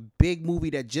has a big movie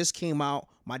that just came out.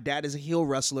 My Dad is a Heel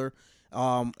Wrestler,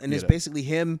 and it's basically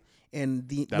him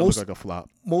and looks like a flop.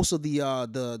 Most of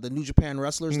the New Japan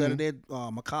wrestlers that are there,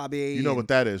 Makabe. You know what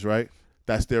that is, right?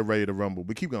 That's their Ready to Rumble.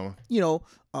 But keep going. You know,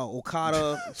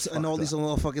 Okada and all these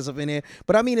motherfuckers up in there.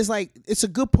 But I mean, it's like, it's a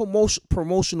good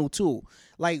promotional tool.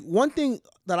 Like, one thing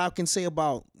that I can say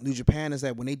about New Japan is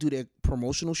that when they do their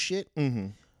promotional shit,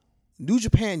 New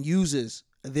Japan uses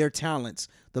their talents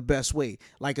the best way.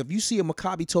 Like, if you see a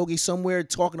Makabe Toge somewhere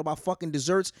talking about fucking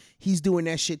desserts, he's doing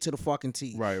that shit to the fucking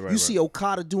T. Right. You see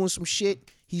Okada doing some shit,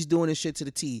 he's doing this shit to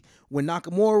the T. When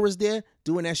Nakamura was there,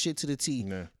 doing that shit to the T.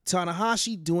 Yeah.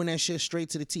 Tanahashi doing that shit straight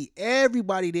to the T.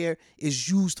 Everybody there is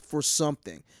used for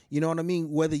something. You know what I mean?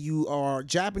 Whether you are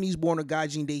Japanese born or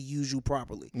Gaijin, they use you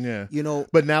properly. Yeah. You know.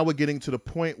 But now we're getting to the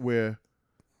point where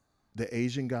the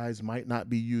Asian guys might not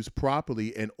be used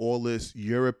properly, and all this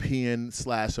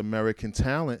European/American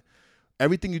talent,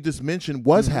 everything you just mentioned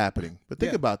was happening. But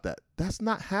think about that. That's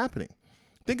not happening.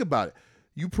 Think about it.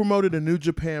 You promoted a New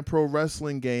Japan Pro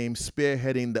Wrestling game,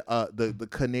 spearheading the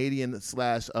Canadian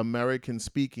 / American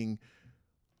speaking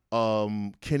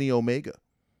Kenny Omega.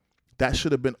 That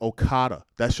should have been Okada.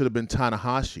 That should have been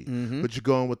Tanahashi. Mm-hmm. But you're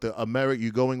going with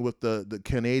you're going with the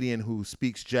Canadian who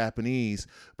speaks Japanese,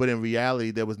 but in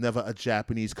reality there was never a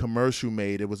Japanese commercial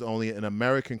made. It was only an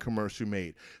American commercial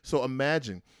made. So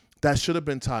imagine, that should have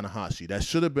been Tanahashi. That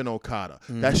should have been Okada.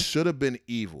 Mm-hmm. That should have been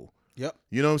Evil. Yep.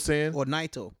 You know what I'm saying? Or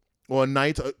Naito. Or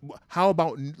Naito. How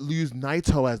about use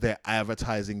Naito as their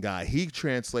advertising guy? He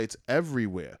translates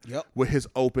everywhere. Yep. With his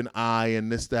open eye and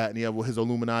this, that, and the other. With his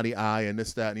Illuminati eye and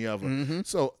this, that, and the other. Mm-hmm.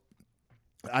 So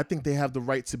I think they have the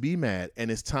right to be mad. And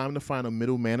it's time to find a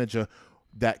middle manager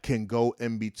that can go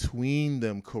in between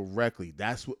them correctly.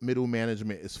 That's what middle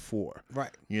management is for.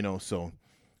 Right. You know, so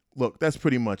look, that's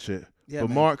pretty much it. Yeah, but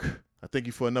man. Mark, I thank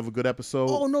you for another good episode.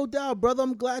 Oh, no doubt, brother.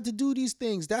 I'm glad to do these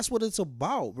things. That's what it's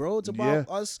about, bro. It's about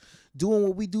us doing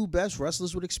what we do best,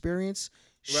 wrestlers with experience,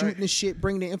 shooting the shit,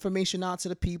 bringing the information out to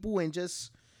the people, and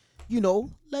just,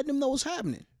 letting them know what's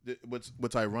happening.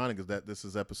 What's ironic is that this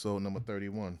is episode number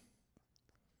 31.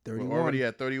 31. We're already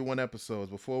at 31 episodes.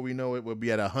 Before we know it, we'll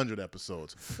be at 100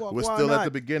 episodes. Why We're still not? at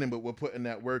the beginning, but we're putting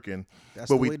that work in. That's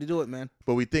the way to do it, man.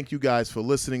 But we thank you guys for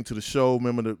listening to the show.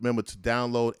 Remember to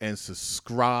download and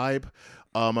subscribe.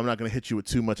 I'm not going to hit you with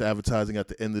too much advertising at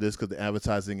the end of this because the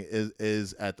advertising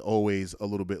is at always a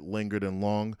little bit lingered and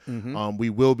long. Mm-hmm.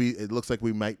 It looks like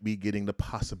we might be getting the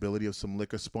possibility of some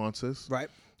liquor sponsors. Right.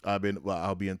 I'll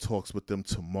be in talks with them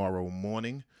tomorrow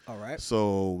morning. All right.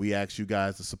 So we ask you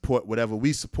guys to support whatever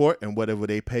we support and whatever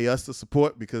they pay us to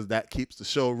support, because that keeps the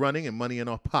show running and money in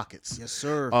our pockets. Yes,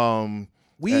 sir.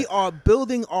 We are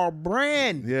building our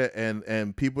brand. Yeah,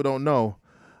 and people don't know,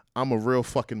 I'm a real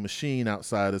fucking machine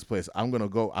outside this place. I'm gonna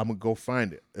go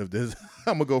find it. If there's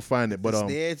I'm gonna go find it. But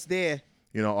it's there.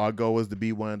 Our goal is to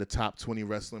be one of the top 20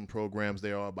 wrestling programs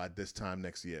there are by this time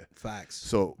next year. Facts.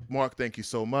 So, Mark, thank you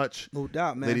so much. No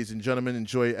doubt, man. Ladies and gentlemen,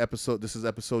 enjoy your episode. This is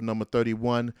episode number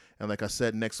 31. And like I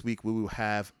said, next week we will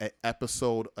have an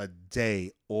episode a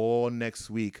day all next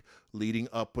week leading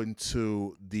up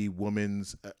into the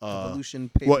women's Evolution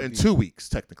well, in 2 weeks,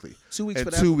 technically. 2 weeks in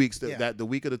for 2 weeks, yeah. that the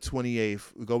week of the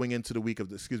 28th, going into the week of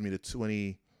the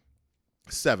 27th,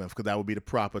 because that would be the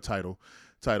proper titlement.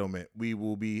 We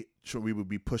will be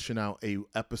pushing out a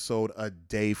episode a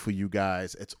day for you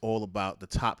guys. It's all about the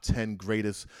top 10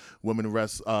 greatest women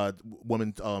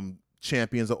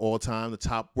champions of all time, the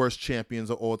top worst champions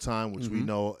of all time, which we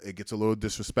know it gets a little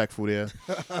disrespectful there.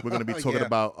 We're going to be talking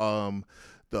about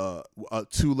the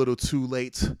too little too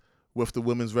late with the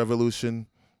women's revolution,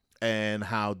 and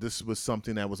how this was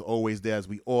something that was always there, as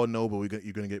we all know, but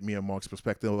you're going to get me and Mark's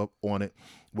perspective on it.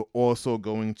 We're also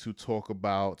going to talk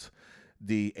about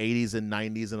the 80s and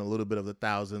 90s and a little bit of the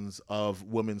thousands of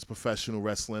women's professional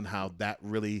wrestling, how that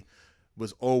really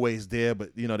was always there,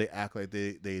 but they act like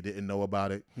they didn't know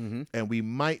about it. Mm-hmm. And we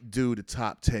might do the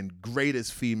top 10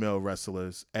 greatest female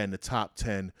wrestlers and the top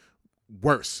 10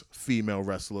 worst female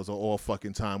wrestlers of all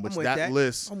fucking time, which that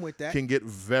list can get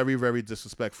very, very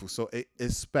disrespectful. So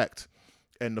expect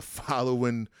in the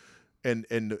following and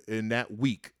in that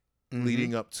week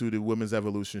leading up to the Women's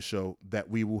Evolution show that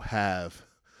we will have.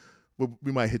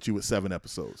 We might hit you with 7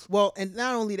 episodes. Well, and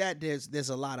not only that, there's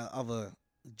a lot of other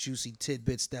juicy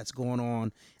tidbits that's going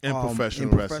on in professional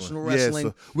wrestling.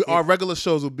 Yeah, so our regular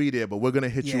shows will be there, but we're going to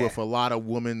hit you with a lot of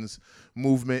women's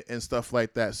movement and stuff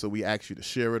like that. So we ask you to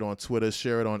share it on Twitter,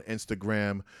 share it on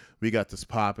Instagram. We got this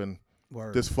popping.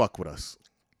 Just fuck with us.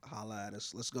 Holla at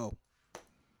us. Let's go.